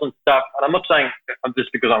P&Ls and stuff. And I'm not saying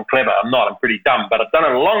just because I'm clever. I'm not. I'm pretty dumb. But I've done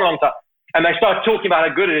it a long, long time. And they start talking about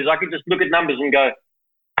how good it is. I can just look at numbers and go,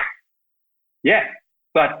 yeah,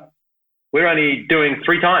 but we're only doing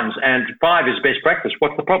 3 times and 5 is best practice.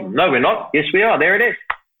 What's the problem? No, we're not. Yes, we are. There it is.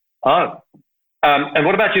 Oh. And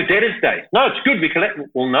what about your debtors days? No, it's good. We collect.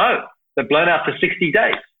 Well, no, they're blown out for 60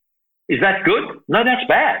 days. Is that good? No, that's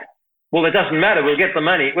bad. Well, it doesn't matter. We'll get the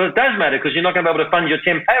money. Well, it does matter, because you're not going to be able to fund your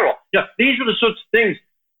temp payroll. These are the sorts of things,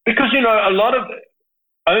 because, a lot of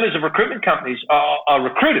owners of recruitment companies are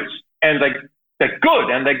recruiters, and they're good,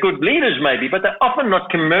 and they're good leaders maybe, but they're often not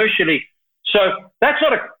commercially. So that's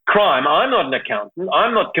not a crime. I'm not an accountant.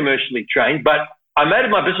 I'm not commercially trained, but I made it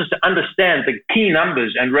my business to understand the key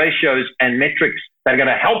numbers and ratios and metrics that are going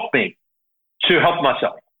to help me to help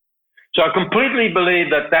myself. So I completely believe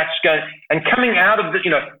that that's going, and coming out of the,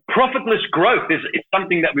 profitless growth is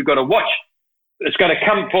something that we've got to watch. It's going to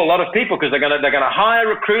come for a lot of people, because they're going to hire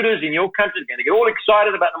recruiters in your country. They're going to get all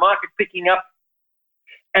excited about the market picking up,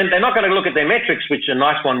 and they're not going to look at their metrics, which a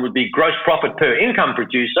nice one would be gross profit per income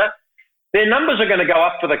producer. Their numbers are going to go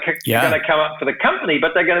up going to come up for the company,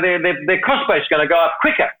 but their cost base is going to go up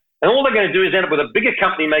quicker. And all they're going to do is end up with a bigger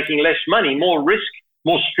company making less money, more risk,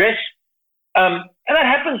 more stress. And that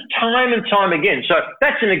happens time and time again. So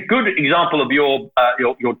that's a good example of your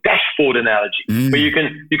dashboard analogy, where you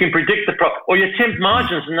can predict the profit. Or your temp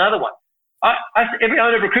margin is another one. Every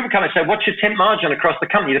owner of a recruitment company say, what's your temp margin across the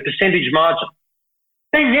company, the percentage margin?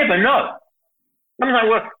 They never know. I'm like,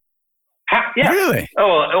 well, yeah. Really?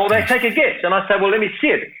 Or they take a guess, and I say, well, let me see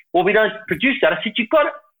it. Well, we don't produce that. I said,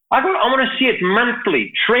 I want to see it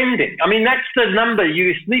monthly, trending. I mean, that's the number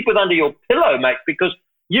you sleep with under your pillow, mate, because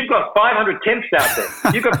you've got 500 temps out there.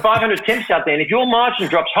 You've got 500 temps out there, and if your margin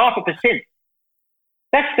drops 0.5%,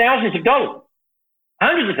 that's thousands of dollars,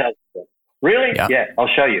 hundreds of thousands of dollars. Really? Yeah, I'll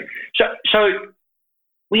show you. So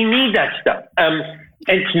we need that stuff.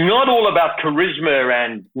 It's not all about charisma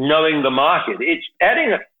and knowing the market. It's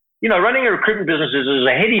adding running a recruitment business is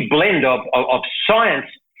a heady blend of science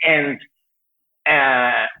and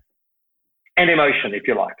emotion, if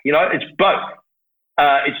you like. It's both.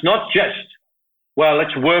 It's not just, well,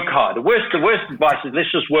 let's work hard. The worst advice is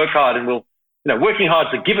let's just work hard, and working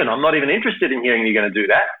hard's a given. I'm not even interested in hearing you're going to do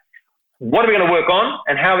that. What are we going to work on,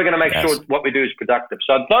 and how are we going to make sure what we do is productive?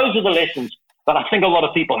 So those are the lessons that I think a lot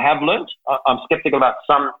of people have learned. I'm skeptical about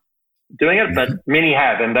some doing it, but many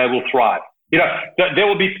have, and they will thrive. There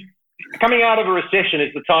will be, coming out of a recession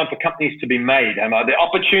is the time for companies to be made. And the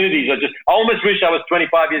opportunities are just, I almost wish I was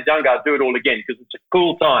 25 years younger. I'd do it all again, because it's a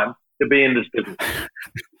cool time to be in this business.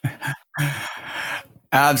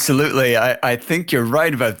 Absolutely. I think you're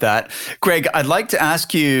right about that. Greg, I'd like to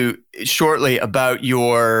ask you shortly about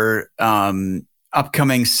your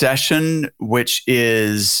upcoming session, which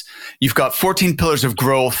is, you've got 14 pillars of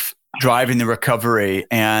growth driving the recovery,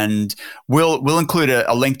 and we'll include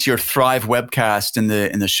a link to your Thrive webcast in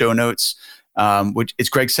the show notes, which is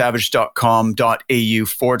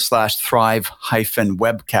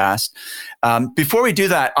gregsavage.com.au/Thrive-webcast. Before we do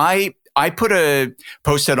that, I put a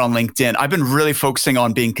post out on LinkedIn. I've been really focusing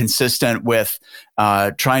on being consistent with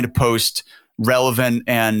trying to post relevant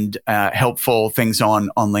and helpful things on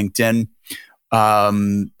LinkedIn.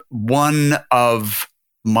 One of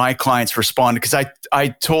my clients responded, because I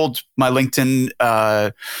told my LinkedIn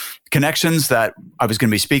connections that I was going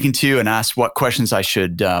to be speaking to you, and asked what questions I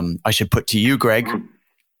should put to you, Greg.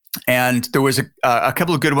 And there was a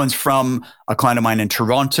couple of good ones from a client of mine in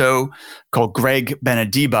Toronto called Greg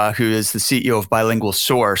Benediba, who is the CEO of Bilingual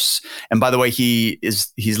Source. And by the way,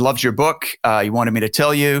 he's loved your book. He wanted me to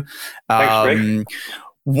tell you. Thanks,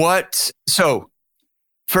 Greg. So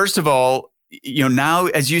first of all, now,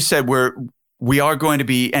 as you said, we are going to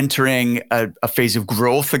be entering a phase of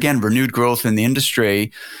growth again, renewed growth in the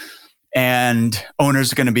industry, and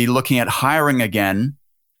owners are going to be looking at hiring again.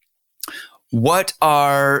 What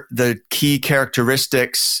are the key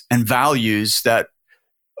characteristics and values that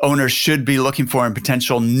owners should be looking for in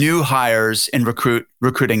potential new hires in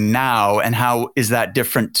recruiting now, and how is that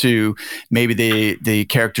different to maybe the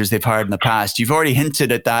characters they've hired in the past? You've already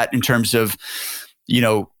hinted at that in terms of,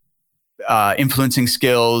 influencing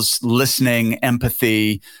skills, listening,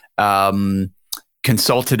 empathy,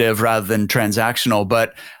 consultative rather than transactional.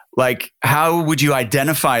 But like, how would you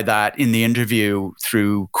identify that in the interview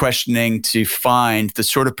through questioning to find the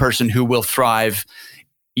sort of person who will thrive,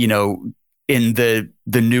 in the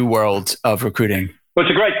new world of recruiting? Well,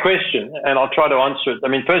 it's a great question, and I'll try to answer it. I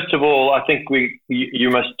mean, first of all, I think you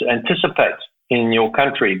must anticipate in your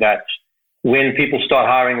country that when people start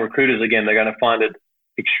hiring recruiters again, they're going to find it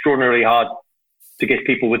extraordinarily hard to get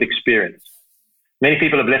people with experience. Many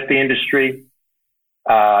people have left the industry.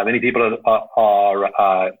 Many people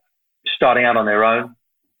are starting out on their own.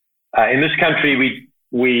 In this country,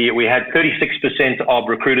 we had 36% of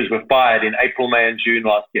recruiters were fired in April, May, and June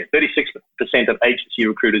last year. 36% of agency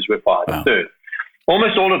recruiters were fired. Wow. A third.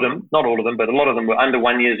 Almost all of them, not all of them, but a lot of them were under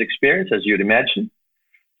 1 year's experience, as you'd imagine.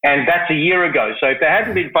 And that's a year ago. So if they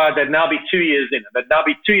hadn't been fired, they'd now be 2 years in. They'd now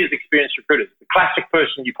be 2 years experienced recruiters, the classic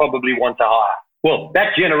person you probably want to hire. Well,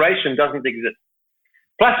 that generation doesn't exist.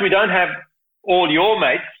 Plus, we don't have all your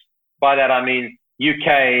mates. By that, I mean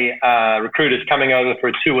UK recruiters coming over for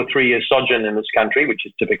a 2 or 3 year sojourn in this country, which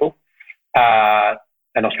is typical.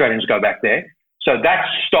 And Australians go back there. So that's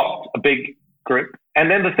stopped a big group. And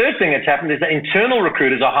then the third thing that's happened is that internal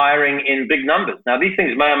recruiters are hiring in big numbers. Now, these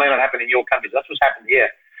things may or may not happen in your countries. That's what's happened here.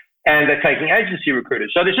 And they're taking agency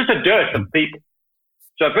recruiters. So there's just a dearth of people.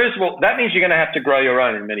 So first of all, that means you're going to have to grow your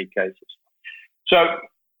own in many cases. So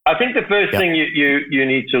I think the first thing you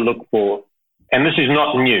need to look for, and this is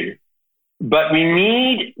not new, but we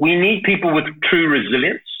need people with true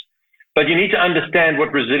resilience. But you need to understand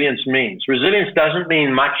what resilience means. Resilience doesn't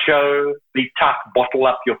mean macho, be tough, bottle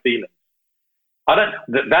up your feelings.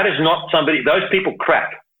 That is not somebody, those people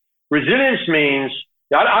crack. Resilience means,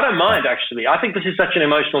 I don't mind actually. I think this is such an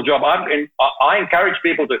emotional job. I encourage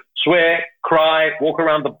people to swear, cry, walk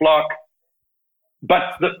around the block.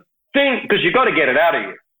 But the thing, because you've got to get it out of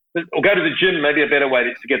you, or go to the gym, maybe a better way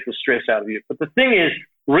to get the stress out of you. But the thing is,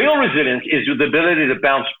 real resilience is the ability to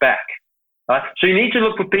bounce back. Right? So you need to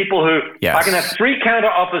look for people who, I can have 3 counter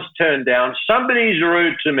offers turned down, somebody's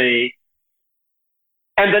rude to me,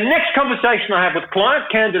 and the next conversation I have with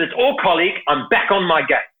client, candidates, or colleague, I'm back on my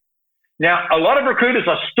game. Now, a lot of recruiters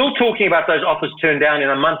are still talking about those offers turned down in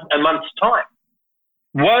a month's time.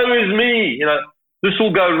 Woe is me, this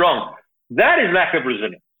will go wrong. That is lack of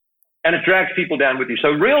resilience, and it drags people down with you.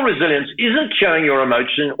 So real resilience isn't showing your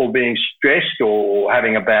emotion or being stressed or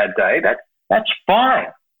having a bad day. That's fine.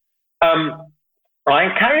 I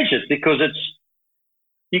encourage it because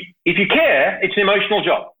if you care, it's an emotional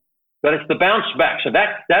job, but it's the bounce back. So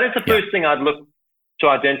that is the first thing I'd look to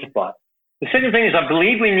identify. The second thing is I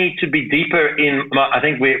believe we need to be deeper I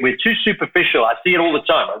think we're too superficial. I see it all the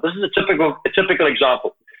time. This is a typical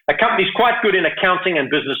example. A company's quite good in accounting and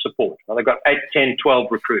business support. Well, they've got 8, 10, 12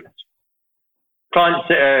 recruiters. Client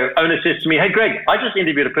owner says to me, hey, Greg, I just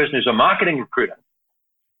interviewed a person who's a marketing recruiter.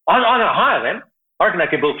 I'm going to hire them. I reckon they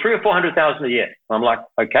can build $300,000 or $400,000 a year. I'm like,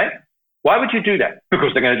 okay, why would you do that?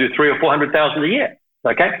 Because they're going to do $300,000 or $400,000 a year.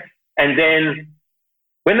 Okay. And then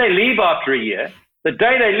when they leave after a year, the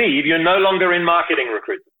day they leave, you're no longer in marketing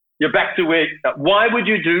recruitment. You're back to why would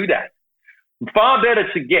you do that? Far better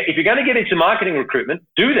if you're going to get into marketing recruitment,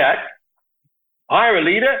 do that. Hire a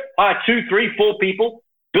leader, hire 2, 3, 4 people,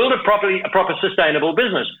 build a proper sustainable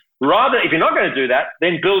business. Rather, if you're not going to do that,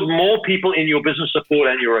 then build more people in your business support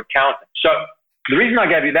and your accounting. So the reason I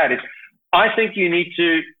gave you that is I think you need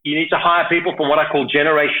to hire people from what I call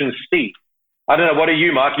Generation C. I don't know, what are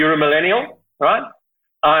you, Mark? You're a millennial, right?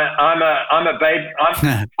 I'm a baby.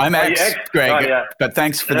 I'm X, Greg, but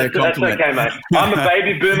thanks for the compliment. That's okay, mate. I'm a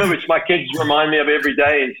baby boomer, which my kids remind me of every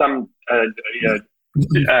day in some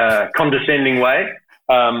condescending way.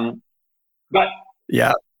 But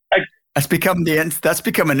yeah, that's become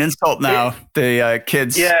an insult now. The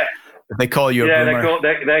kids, they call you a boomer.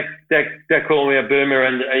 They call me a boomer,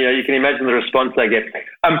 and you can imagine the response they get.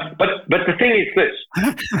 But the thing is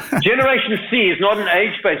this: Generation C is not an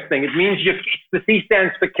age-based thing. It means the C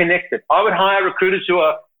stands for connected. I would hire recruiters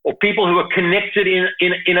or people who are connected in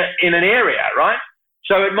an area, right?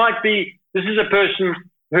 So it might be this is a person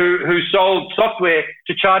who sold software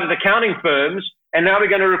to chartered accounting firms, and now we're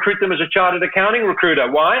going to recruit them as a chartered accounting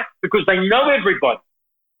recruiter. Why? Because they know everybody.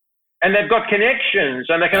 And they've got connections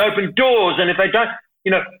and they can open doors. And if they don't,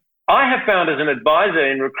 I have found as an advisor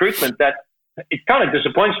in recruitment that it kind of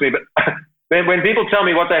disappoints me, but when people tell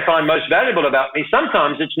me what they find most valuable about me,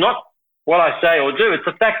 sometimes it's not what I say or do. It's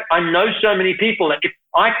the fact I know so many people that if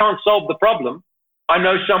I can't solve the problem, I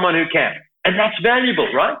know someone who can. And that's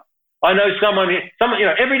valuable, right? I know someone,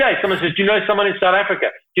 every day someone says, do you know someone in South Africa?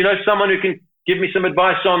 Do you know someone who can give me some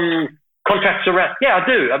advice on contacts around? Yeah, I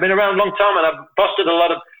do. I've been around a long time and I've fostered a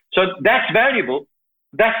lot of, so that's valuable.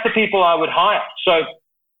 That's the people I would hire. So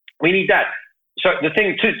we need that. So the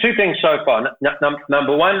thing, two things so far.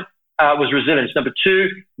 Number one was resilience. Number two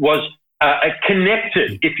was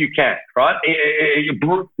connected, if you can, right?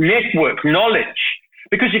 Network, knowledge.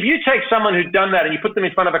 Because if you take someone who'd done that and you put them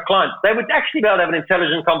in front of a client, they would actually be able to have an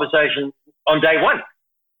intelligent conversation on day one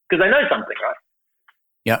because they know something, right?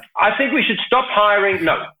 Yeah. I think we should stop hiring.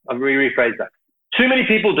 No, I'll rephrase that. Too many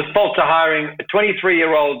people default to hiring a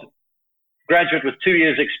 23-year-old graduate with 2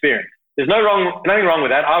 years experience. There's nothing wrong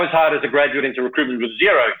with that. I was hired as a graduate into recruitment with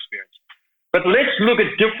zero experience. But let's look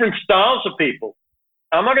at different styles of people.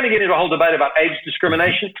 I'm not going to get into a whole debate about age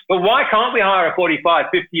discrimination, but why can't we hire a 45,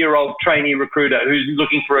 50-year-old trainee recruiter who's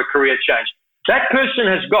looking for a career change? That person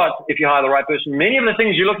has got, if you hire the right person, many of the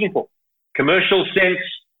things you're looking for. Commercial sense,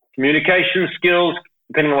 communication skills,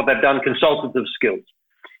 depending on what they've done, consultative skills.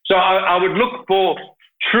 So I would look for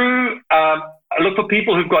look for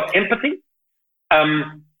people who've got empathy.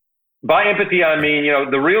 By empathy, I mean,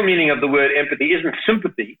 the real meaning of the word empathy isn't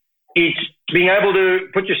sympathy. It's being able to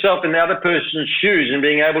put yourself in the other person's shoes and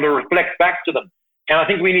being able to reflect back to them. And I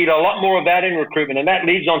think we need a lot more of that in recruitment. And that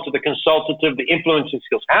leads on to the consultative, the influencing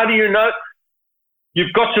skills. How do you know?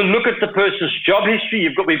 You've got to look at the person's job history.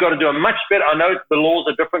 We've got to do a much better. I know the laws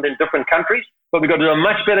are different in different countries, but we've got to do a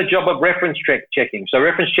much better job of reference checking. So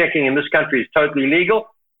reference checking in this country is totally legal.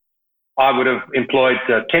 I would have employed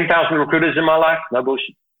 10,000 recruiters in my life. No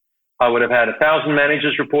bullshit. I would have had 1,000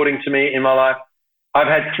 managers reporting to me in my life. I've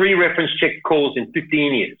had 3 reference check calls in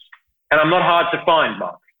 15 years. And I'm not hard to find,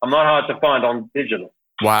 Mark. I'm not hard to find on digital.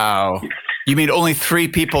 Wow. You mean only 3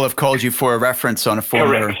 people have called you for a reference on a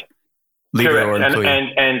former leader or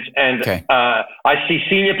employee? And okay. I see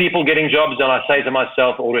senior people getting jobs and I say to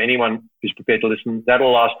myself or to anyone who's prepared to listen,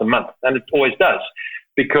 that'll last a month. And it always does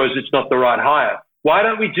because it's not the right hire. Why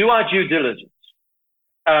don't we do our due diligence?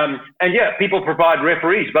 And yeah, people provide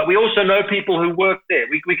referees, but we also know people who work there.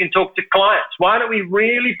 We can talk to clients. Why don't we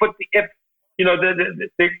really put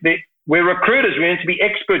we're recruiters. We're meant to be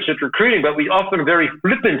experts at recruiting, but we often very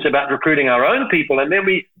flippant about recruiting our own people, and then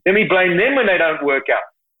we blame them when they don't work out.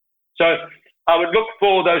 So I would look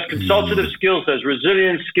for those consultative skills, those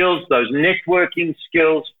resilience skills, those networking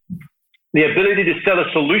skills, the ability to sell a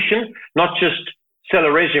solution, not just sell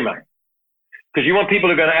a resume. Because you want people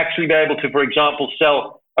who are going to actually be able to, for example,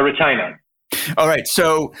 sell a retainer. All right.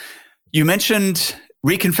 So you mentioned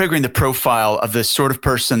reconfiguring the profile of the sort of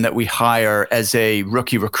person that we hire as a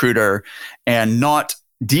rookie recruiter and not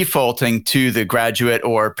defaulting to the graduate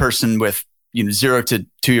or person with 0 to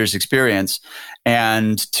 2 years experience,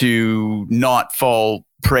 and to not fall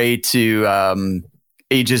prey to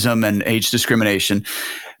ageism and age discrimination.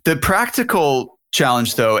 The practical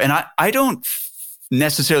challenge, though, and I don't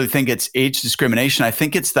necessarily think it's age discrimination. I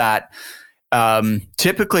think it's that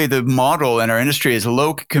typically the model in our industry is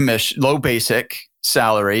low basic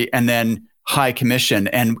salary and then high commission.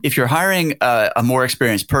 And if you're hiring a more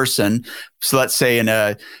experienced person, so let's say in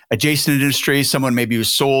a adjacent industry, someone maybe who's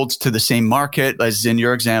sold to the same market as in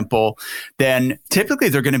your example, then typically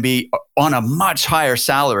they're going to be on a much higher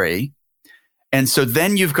salary. And so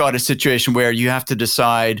then you've got a situation where you have to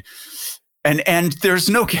decide. And there's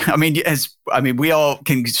no, we all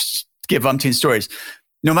can give umpteen stories.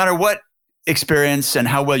 No matter what experience and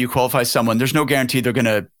how well you qualify someone, there's no guarantee they're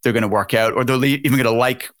gonna work out, or they're even gonna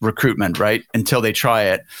like recruitment, right? Until they try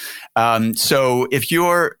it. So if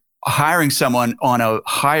you're hiring someone on a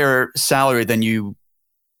higher salary than you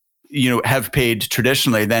have paid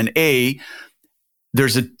traditionally, then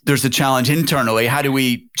there's a challenge internally. How do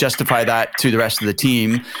we justify that to the rest of the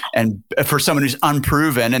team? And for someone who's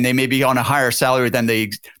unproven and they may be on a higher salary than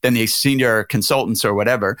the senior consultants or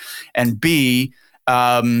whatever. And B,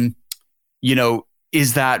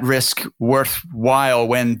 is that risk worthwhile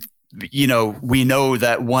when we know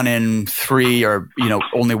that 1 in 3 or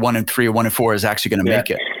only 1 in 3 or 1 in 4 is actually going to make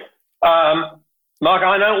it? Mark,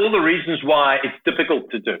 I know all the reasons why it's difficult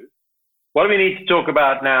to do. What we need to talk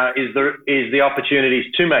about now is the opportunities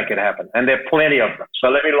to make it happen, and there are plenty of them. So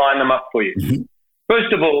let me line them up for you. Mm-hmm.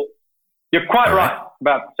 First of all, you're quite right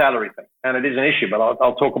about the salary thing, and it is an issue, but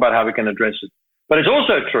I'll talk about how we can address it. But it's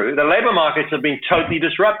also true that labor markets have been totally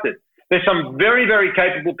disrupted. There's some very, very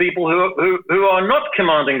capable people who are not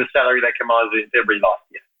commanding the salary they commanded every last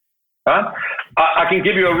year. Right? I can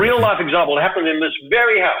give you a real life example. It happened in this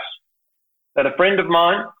very house that a friend of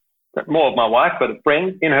mine, more of my wife, but a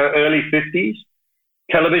friend in her early 50s,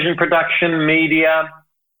 television production, media,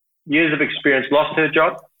 years of experience, lost her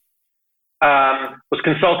job, was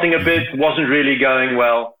consulting a bit, wasn't really going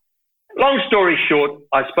well. Long story short,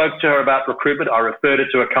 I spoke to her about recruitment. I referred her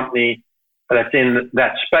to a company that's in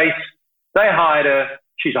that space. They hired her.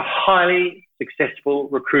 She's a highly successful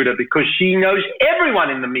recruiter because she knows everyone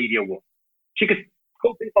in the media world. She could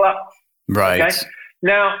call people up. Right. Okay?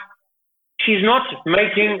 Now, she's not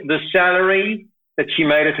making the salary that she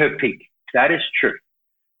made at her peak. That is true.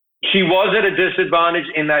 She was at a disadvantage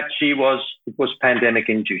in that it was pandemic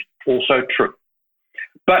induced. Also true.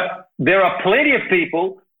 But there are plenty of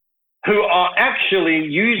people who are actually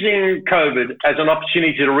using COVID as an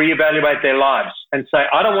opportunity to reevaluate their lives and say,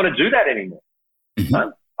 I don't want to do that anymore. Mm-hmm.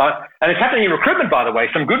 Right? And it's happening in recruitment, by the way.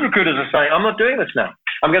 Some good recruiters are saying, I'm not doing this now.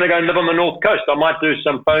 I'm going to go and live on the North Coast. I might do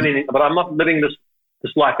some phoning, but I'm not living this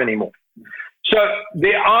life anymore. So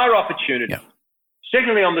there are opportunities. Yeah.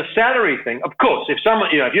 Secondly, on the salary thing, of course, if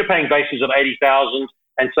you're paying bases of 80,000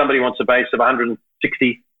 and somebody wants a base of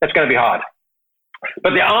 160, that's going to be hard.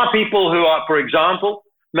 But there are people who are, for example,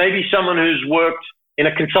 maybe someone who's worked in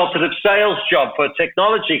a consultative sales job for a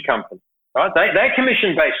technology company, right? They're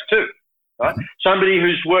commission-based too, right? Somebody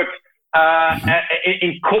who's worked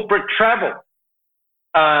in corporate travel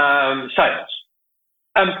sales.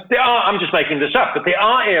 I'm just making this up, but there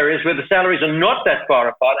are areas where the salaries are not that far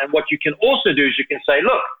apart. And what you can also do is you can say,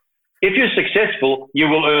 look, if you're successful, you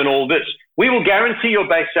will earn all this. We will guarantee your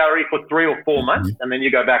base salary for 3 or 4 months, and then you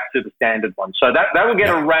go back to the standard one. So that will get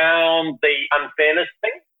around the unfairness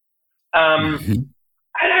thing. And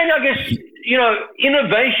I guess,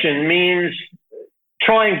 innovation means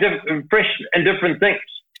trying fresh and different things.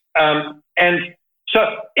 So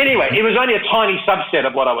anyway, it was only a tiny subset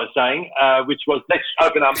of what I was saying, which was let's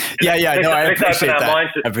open up. I appreciate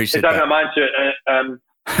that. Let's open our mind to it. And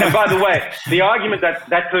by the way, the argument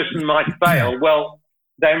that person might fail, well,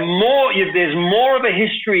 there's more of a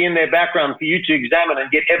history in their background for you to examine and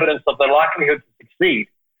get evidence of the likelihood to succeed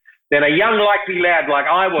than a young likely lad like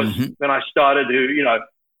I was when I started, who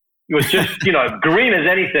was just green as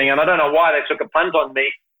anything, and I don't know why they took a punt on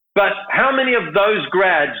me. But how many of those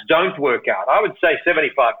grads don't work out? I would say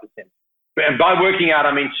 75%. And by working out,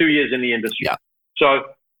 I mean 2 years in the industry. Yeah. So,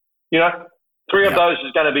 3 of those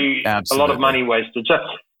is going to be a lot of money wasted. So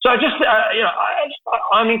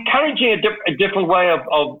I'm encouraging a different way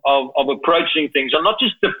of approaching things, and not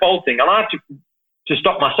just defaulting. And I have to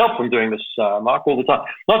stop myself from doing this, Mark, all the time.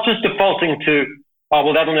 Not just defaulting to, oh,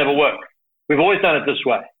 well, that'll never work. We've always done it this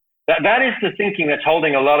way. That is the thinking that's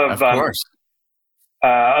holding a lot of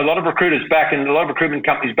recruiters back and a lot of recruitment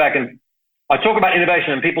companies back. And I talk about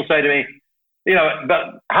innovation and people say to me,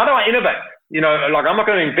 but how do I innovate? I'm not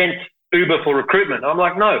going to invent Uber for recruitment. I'm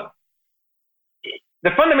like, no.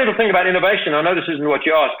 The fundamental thing about innovation, I know this isn't what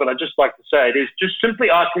you asked, but I'd just like to say it, is just simply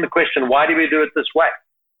asking the question, why do we do it this way?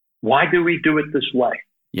 Why do we do it this way?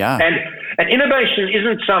 Yeah. And innovation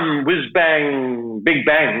isn't some whiz-bang, big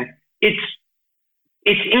bang. It's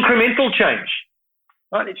incremental change.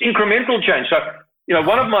 Right? It's incremental change. So,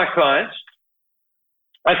 one of my clients,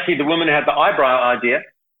 actually the woman who had the eyebrow idea,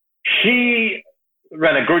 she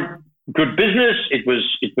ran a good business. It was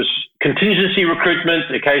contingency recruitment.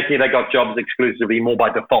 Occasionally they got jobs exclusively, more by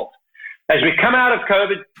default. As we come out of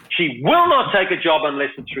COVID, she will not take a job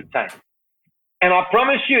unless it's retained. And I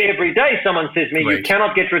promise you, every day someone says to me, you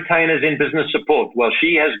cannot get retainers in business support. Well,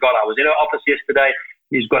 she has got, I was in her office yesterday,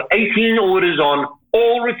 she's got 18 orders on,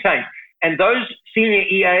 all retained. And those senior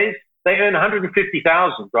EAs, they earn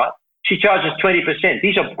 150,000, right? She charges 20%.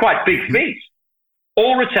 These are quite big fees.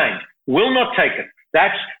 All retained. Will not take it.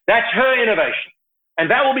 That's her innovation. And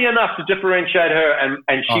that will be enough to differentiate her,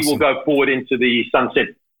 and she will go forward into the sunset.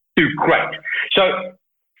 Do great. So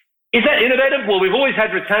is that innovative? Well, we've always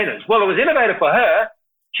had retainers. Well, it was innovative for her.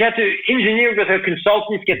 She had to engineer it with her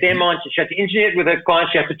consultants, get their minds. She had to engineer it with her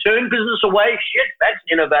clients. She had to turn business away. Shit, that's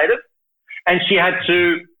innovative. And she had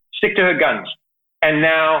to stick to her guns. And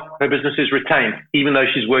now her business is retained, even though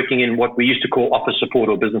she's working in what we used to call office support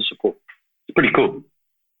or business support. It's pretty cool.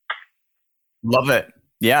 Love it.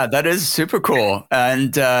 Yeah, that is super cool.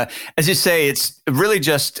 And as you say, it's really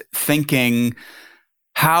just thinking,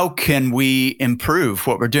 how can we improve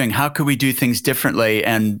what we're doing? How can we do things differently?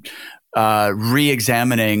 And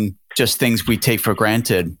re-examining just things we take for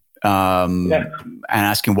granted and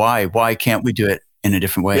asking why. Why can't we do it in a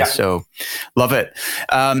different way? Yeah. So love it.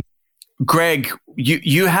 Greg,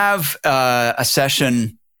 you have a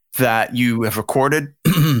session that you have recorded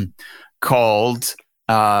called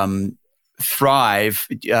Thrive.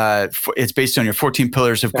 It's based on your 14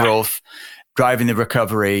 pillars of growth, driving the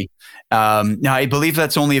recovery. Now, I believe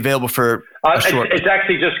that's only available for a short. It's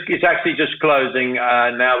actually just closing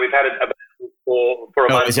now. We've had it available for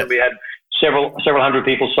a month, and we had several hundred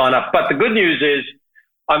people sign up. But the good news is,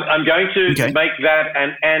 I'm going to make that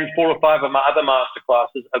and 4 or 5 of my other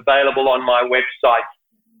masterclasses available on my website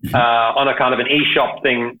on a kind of an e-shop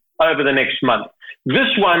thing over the next month.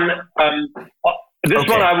 This one,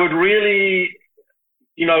 one I would really,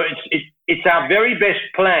 it's our very best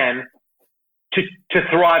plan to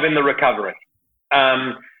thrive in the recovery.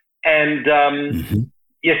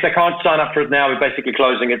 Yes, I can't sign up for it now. We're basically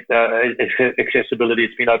closing it. Accessibility.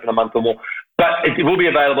 It's been open a month or more, but it will be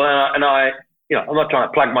available. And I'm not trying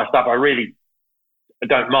to plug my stuff. I really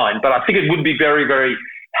don't mind, but I think it would be very, very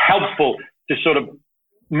helpful to sort of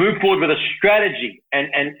move forward with a strategy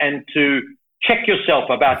and to check yourself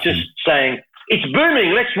about just saying it's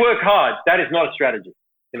booming, let's work hard. That is not a strategy.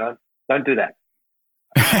 Don't do that.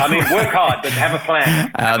 I mean, work hard, but have a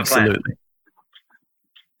plan. Absolutely.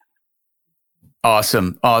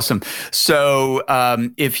 Awesome. So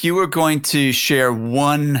if you were going to share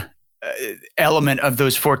one element of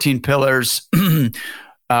those 14 pillars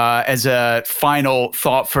as a final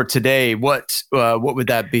thought for today, what would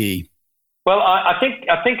that be? Well, I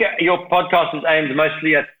think your podcast is aimed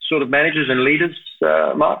mostly at sort of managers and leaders,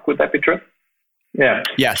 Mark. Would that be true? Yeah.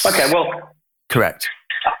 Yes. Okay. Well, correct.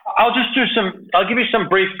 I'll give you some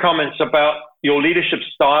brief comments about your leadership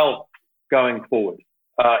style going forward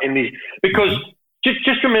because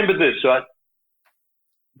just remember this, right?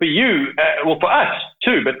 For you, for us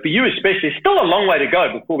too, but for you especially, it's still a long way to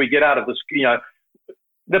go before we get out of this.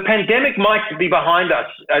 The pandemic might be behind us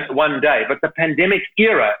one day, but the pandemic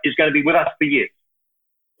era is going to be with us for years.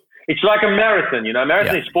 It's like a marathon,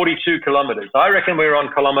 marathon is 42 kilometers. I reckon we're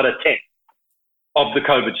on kilometer 10 of the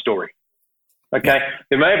COVID story. Okay.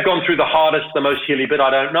 They may have gone through the hardest, the most hilly bit. I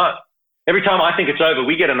don't know. Every time I think it's over,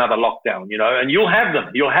 we get another lockdown, and you'll have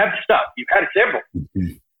them. You'll have stuff. You've had several.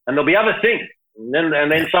 And there'll be other things. And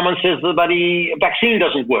then someone says the bloody vaccine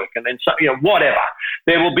doesn't work. And then, whatever.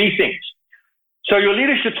 There will be things. So your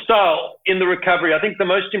leadership style in the recovery, I think the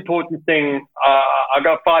most important thing, I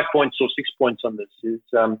got 5 points or 6 points on this, is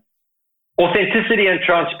authenticity and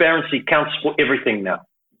transparency counts for everything now.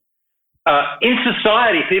 In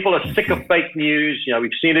society, people are sick of fake news.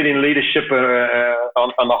 We've seen it in leadership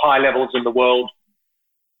on the high levels in the world.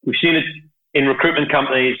 We've seen it in recruitment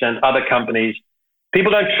companies and other companies.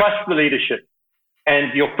 People don't trust the leadership.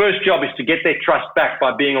 And your first job is to get their trust back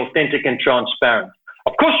by being authentic and transparent.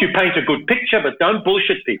 Of course, you paint a good picture, but don't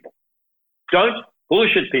bullshit people. Don't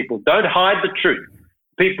bullshit people. Don't hide the truth.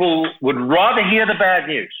 People would rather hear the bad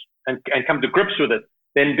news and come to grips with it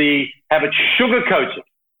than have it sugar-coated.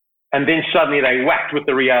 And then suddenly they whacked with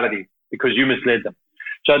the reality because you misled them.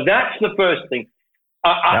 So that's the first thing.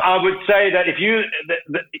 I would say that if you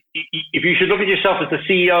should look at yourself as the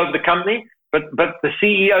CEO of the company, but the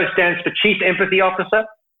CEO stands for Chief Empathy Officer.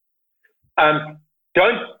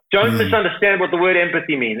 Don't misunderstand what the word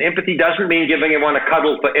empathy means. Empathy doesn't mean giving everyone a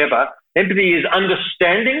cuddle forever. Empathy is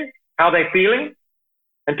understanding how they're feeling.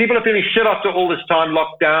 And people are feeling shit after all this time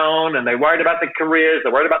locked down, and they're worried about their careers,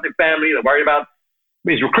 they're worried about their family, they're worried about,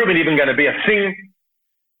 is recruitment even going to be a thing?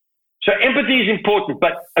 So empathy is important,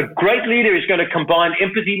 but a great leader is going to combine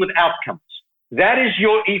empathy with outcomes. That is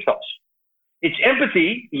your ethos. It's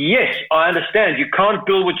empathy. Yes, I understand. You can't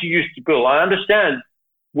build what you used to build. I understand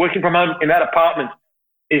working from home in that apartment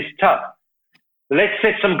is tough. Let's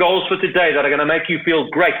set some goals for today that are going to make you feel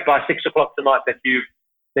great by 6 o'clock tonight.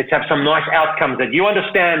 Let's have some nice outcomes that you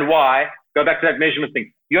understand why. Go back to that measurement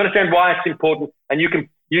thing. You understand why it's important, and you can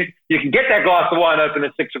get that glass of wine open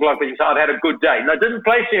at 6 o'clock, but you say, I've had a good day. No, it didn't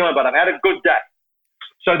place anyone, but I've had a good day.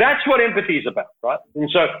 So that's what empathy is about, right? And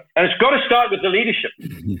it's got to start with the leadership.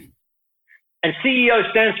 And CEO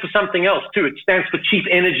stands for something else too. It stands for Chief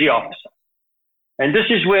Energy Officer. And this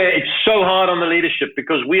is where it's so hard on the leadership,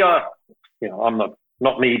 because we are, I'm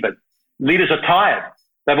not me, but leaders are tired.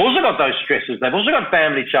 They've also got those stresses. They've also got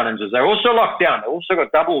family challenges. They're also locked down. They've also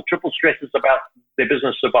got double, triple stresses about their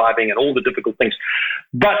business surviving and all the difficult things.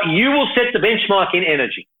 But you will set the benchmark in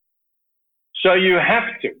energy. So you have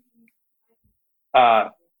to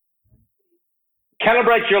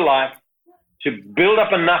calibrate your life to build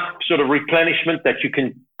up enough sort of replenishment that you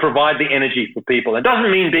can provide the energy for people. It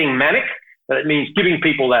doesn't mean being manic, but it means giving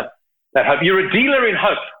people that hope. You're a dealer in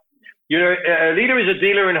hope. A leader is a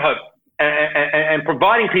dealer in hope. And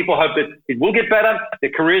providing people hope that it will get better,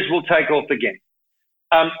 their careers will take off again.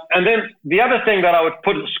 And then the other thing that I would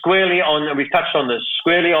put squarely on, and we've touched on this,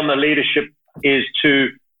 squarely on the leadership is to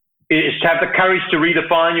have the courage to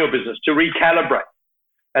redefine your business, to recalibrate.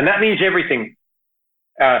 And that means everything.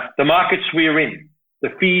 The markets we're in, the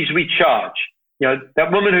fees we charge.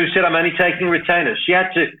 That woman who said, I'm only taking retainers, she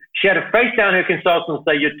had to face down her consultants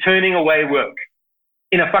and say, you're turning away work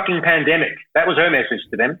in a fucking pandemic. That was her message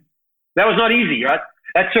to them. That was not easy, right?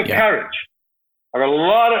 That took courage. I've got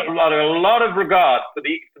a lot of regard for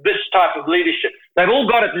this type of leadership. They've all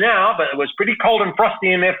got it now, but it was pretty cold and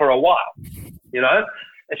frosty in there for a while, you know.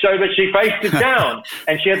 And so, but she faced it down,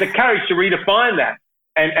 and she had the courage to redefine that.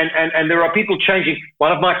 And there are people changing.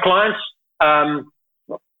 One of my clients,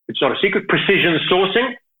 it's not a secret, Precision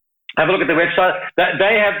Sourcing. Have a look at their website.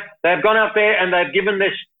 They have gone out there and they've given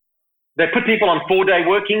this. They put people on 4-day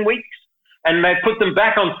working weeks, and they put them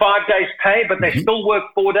back on 5 days pay, but they still work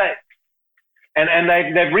 4 days. And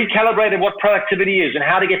they've recalibrated what productivity is and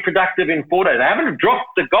how to get productive in 4 days. They haven't dropped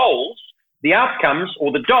the goals, the outcomes,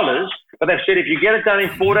 or the dollars, but they've said if you get it done in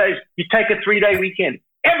 4 days, you take a 3-day weekend,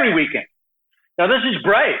 every weekend. Now, this is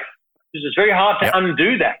brave. This is very hard to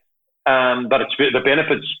undo that, but the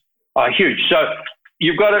benefits are huge. So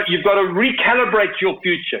you've got to recalibrate your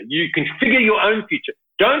future. You configure your own future.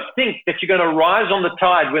 Don't think that you're going to rise on the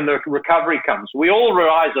tide when the recovery comes. We all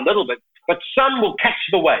rise a little bit, but some will catch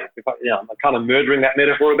the wave. I'm kind of murdering that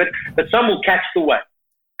metaphor a bit, but some will catch the wave,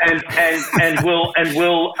 and will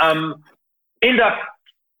end up.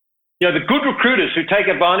 The good recruiters who take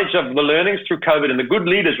advantage of the learnings through COVID and the good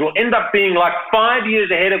leaders will end up being like 5 years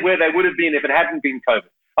ahead of where they would have been if it hadn't been COVID.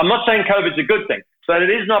 I'm not saying COVID's a good thing, but it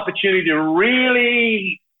is an opportunity to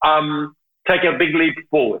really take a big leap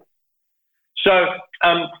forward. So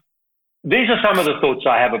these are some of the thoughts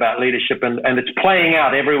I have about leadership, and it's playing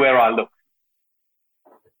out everywhere I look.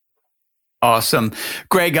 Awesome.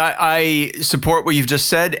 Greg, I support what you've just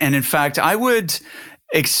said. And in fact, I would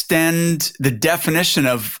extend the definition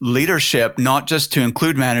of leadership, not just to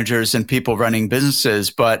include managers and people running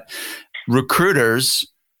businesses, but recruiters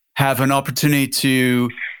have an opportunity to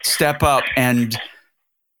step up and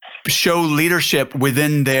show leadership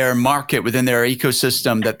within their market, within their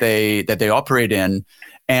ecosystem that they operate in.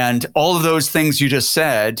 And all of those things you just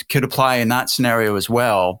said could apply in that scenario as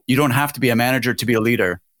well. You don't have to be a manager to be a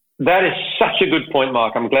leader. That is such a good point,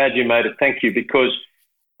 Mark. I'm glad you made it. Thank you, because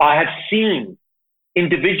I have seen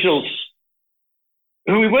individuals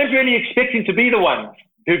who we weren't really expecting to be the ones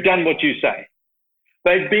who've done what you say.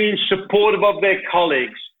 They've been supportive of their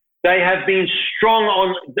colleagues. They have been strong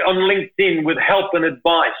on LinkedIn with help and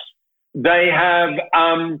advice. They have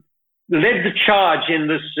led the charge in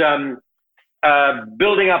this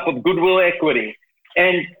building up of goodwill equity.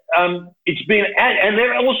 And it's been, and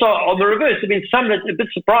they're also on the reverse. There've been some that are a bit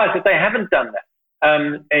surprised that they haven't done that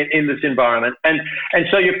in this environment. And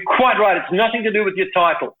so you're quite right. It's nothing to do with your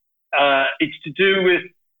title. It's to do with,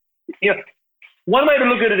 one way to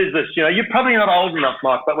look at it is this. You're probably not old enough,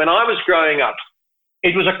 Mark, but when I was growing up,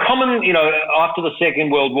 it was a common, after the Second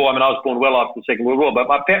World War. I mean, I was born well after the Second World War, but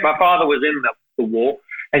my father was in the war,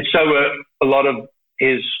 and so were a lot of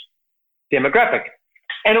his demographic.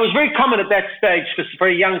 And it was very common at that stage for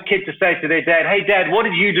a young kid to say to their dad, "Hey, Dad, what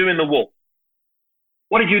did you do in the war?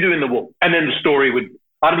 What did you do in the war?" And then the story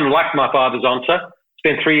I didn't like my father's answer.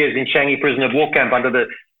 Spent 3 years in Changi prison of war camp under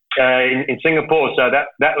in Singapore. So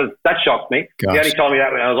that shocked me. Gosh. He only told me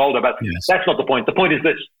that when I was older, but That's not the point. The point is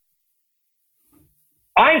this.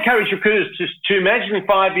 I encourage recruiters to imagine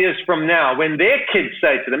 5 years from now when their kids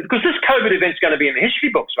say to them, because this COVID event's going to be in the history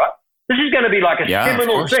books, right? This is going to be like a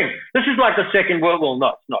seminal thing. This is like the Second World War. No,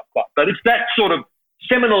 it's not quite, but it's that sort of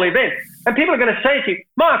seminal event. And people are going to say to you,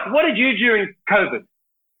 "Mark, what did you do during COVID?"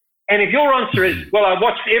 And if your answer is, "Well, I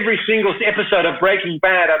watched every single episode of Breaking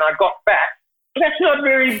Bad and I got fat," that's not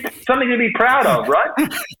very something to be proud of, right?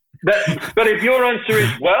 But if your answer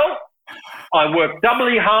is, "Well, I worked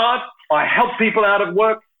doubly hard. I helped people out of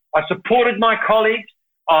work. I supported my colleagues.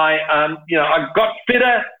 I got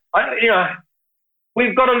fitter."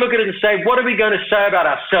 We've got to look at it and say, what are we going to say about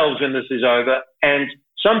ourselves when this is over? And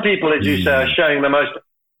some people, as you say, are showing the most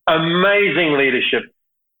amazing leadership.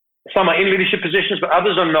 Some are in leadership positions, but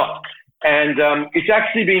others are not. And it's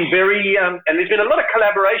actually been very, and there's been a lot of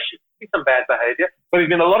collaboration, some bad behavior, but there's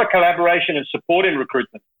been a lot of collaboration and support in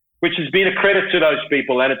recruitment, which has been a credit to those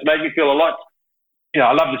people. And it's made me feel a lot,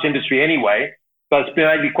 I love this industry anyway, but it's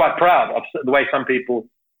made me quite proud of the way some people,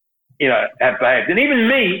 have behaved. And even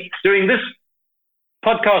me doing this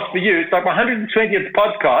podcast for you, it's like my 120th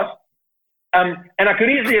podcast. And I could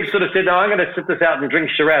easily have sort of said, "No, I'm going to sit this out and drink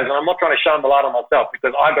Shiraz," and I'm not trying to shine the light on myself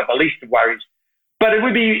because I've got the least of worries. But it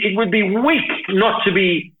would be weak not to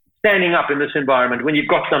be standing up in this environment when you've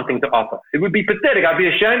got something to offer. It would be pathetic. I'd be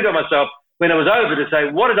ashamed of myself when it was over to say,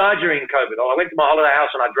 "What did I do during COVID? Oh, I went to my holiday house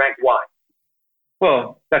and I drank wine."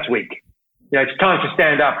 Well, that's weak. It's time to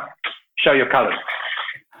stand up, show your colors.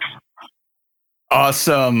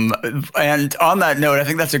 Awesome. And on that note, I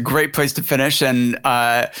think that's a great place to finish. And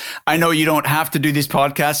I know you don't have to do these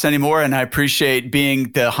podcasts anymore, and I appreciate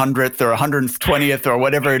being the 100th or 120th or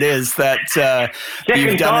whatever it is that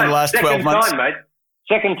you've done in the last 12 months. Second time, mate.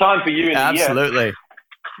 Second time for you in Absolutely. the year.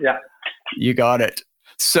 Yeah. You got it.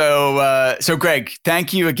 So Greg,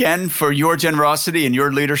 thank you again for your generosity and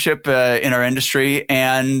your leadership in our industry.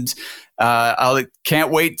 And I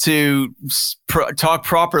can't wait to talk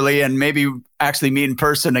properly and maybe actually meet in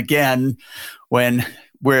person again when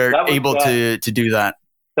we're able to do that.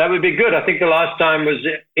 That would be good. I think the last time was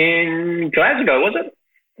in Glasgow, was it?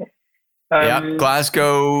 Yeah,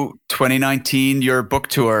 Glasgow 2019, your book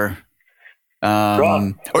tour. Or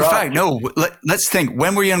in fact, no, let's think.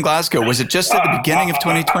 When were you in Glasgow? Was it just at the beginning of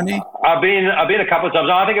 2020? I've been a couple of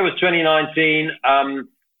times. I think it was 2019.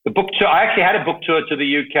 The book tour, I actually had a book tour to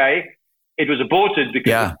the UK. It was aborted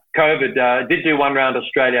because of COVID. Did do one round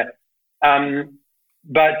Australia.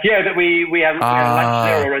 But yeah, that we had lunch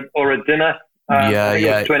there or a dinner. It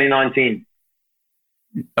was 2019.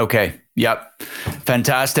 Okay. Yep.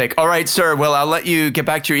 Fantastic. All right, sir. Well, I'll let you get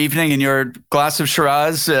back to your evening and your glass of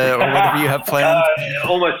Shiraz or whatever you have planned.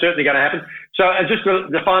 Almost certainly going to happen. So, just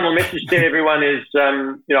the final message to everyone is,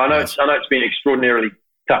 I know it's been extraordinarily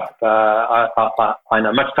tough. I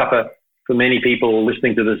know much tougher for many people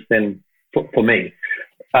listening to this than for me.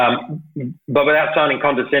 But without sounding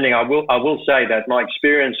condescending, I will say that my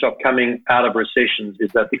experience of coming out of recessions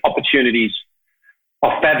is that the opportunities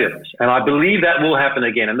are fabulous. And I believe that will happen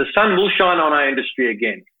again. And the sun will shine on our industry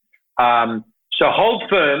again. So hold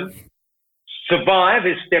firm. Survive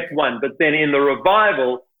is step one. But then in the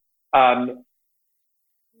revival,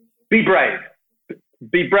 be brave.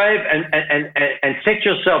 Be brave and set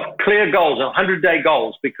yourself clear goals, 100-day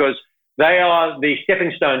goals, because they are the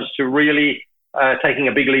stepping stones to really taking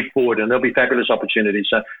a big leap forward, and there'll be fabulous opportunities.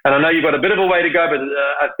 So, and I know you've got a bit of a way to go, but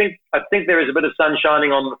I think there is a bit of sun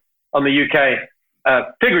shining on the UK.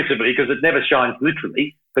 Figuratively, because it never shines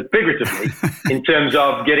literally, but figuratively in terms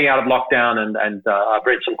of getting out of lockdown, and I've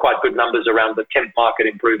read some quite good numbers around the temp market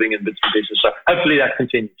improving and bits and pieces. So hopefully that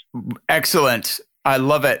continues. Excellent. I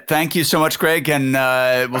love it. Thank you so much, Greg, and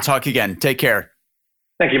we'll talk again. Take care.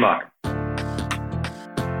 Thank you, Mark.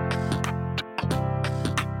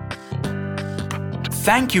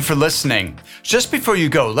 Thank you for listening. Just before you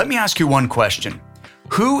go, let me ask you one question.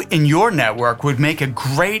 Who in your network would make a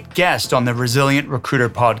great guest on the Resilient Recruiter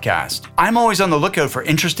podcast? I'm always on the lookout for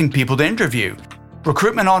interesting people to interview.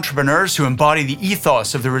 Recruitment entrepreneurs who embody the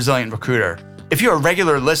ethos of the Resilient Recruiter. If you're a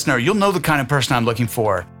regular listener, you'll know the kind of person I'm looking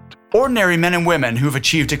for. Ordinary men and women who've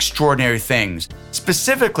achieved extraordinary things.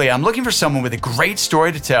 Specifically, I'm looking for someone with a great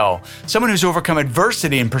story to tell, someone who's overcome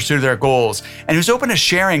adversity in pursuit of their goals, and who's open to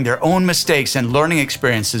sharing their own mistakes and learning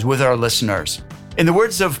experiences with our listeners. In the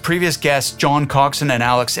words of previous guests John Coxon and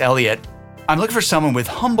Alex Elliott, I'm looking for someone with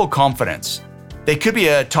humble confidence. They could be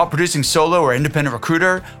a top producing solo or independent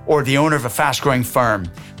recruiter, or the owner of a fast growing firm.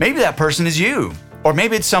 Maybe that person is you. Or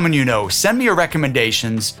maybe it's someone you know. Send me your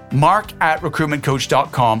recommendations,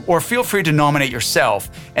 mark@recruitmentcoach.com, or feel free to nominate yourself.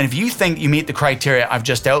 And if you think you meet the criteria I've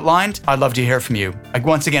just outlined, I'd love to hear from you.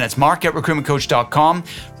 Once again, it's mark@recruitmentcoach.com.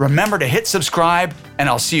 Remember to hit subscribe, and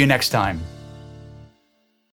I'll see you next time.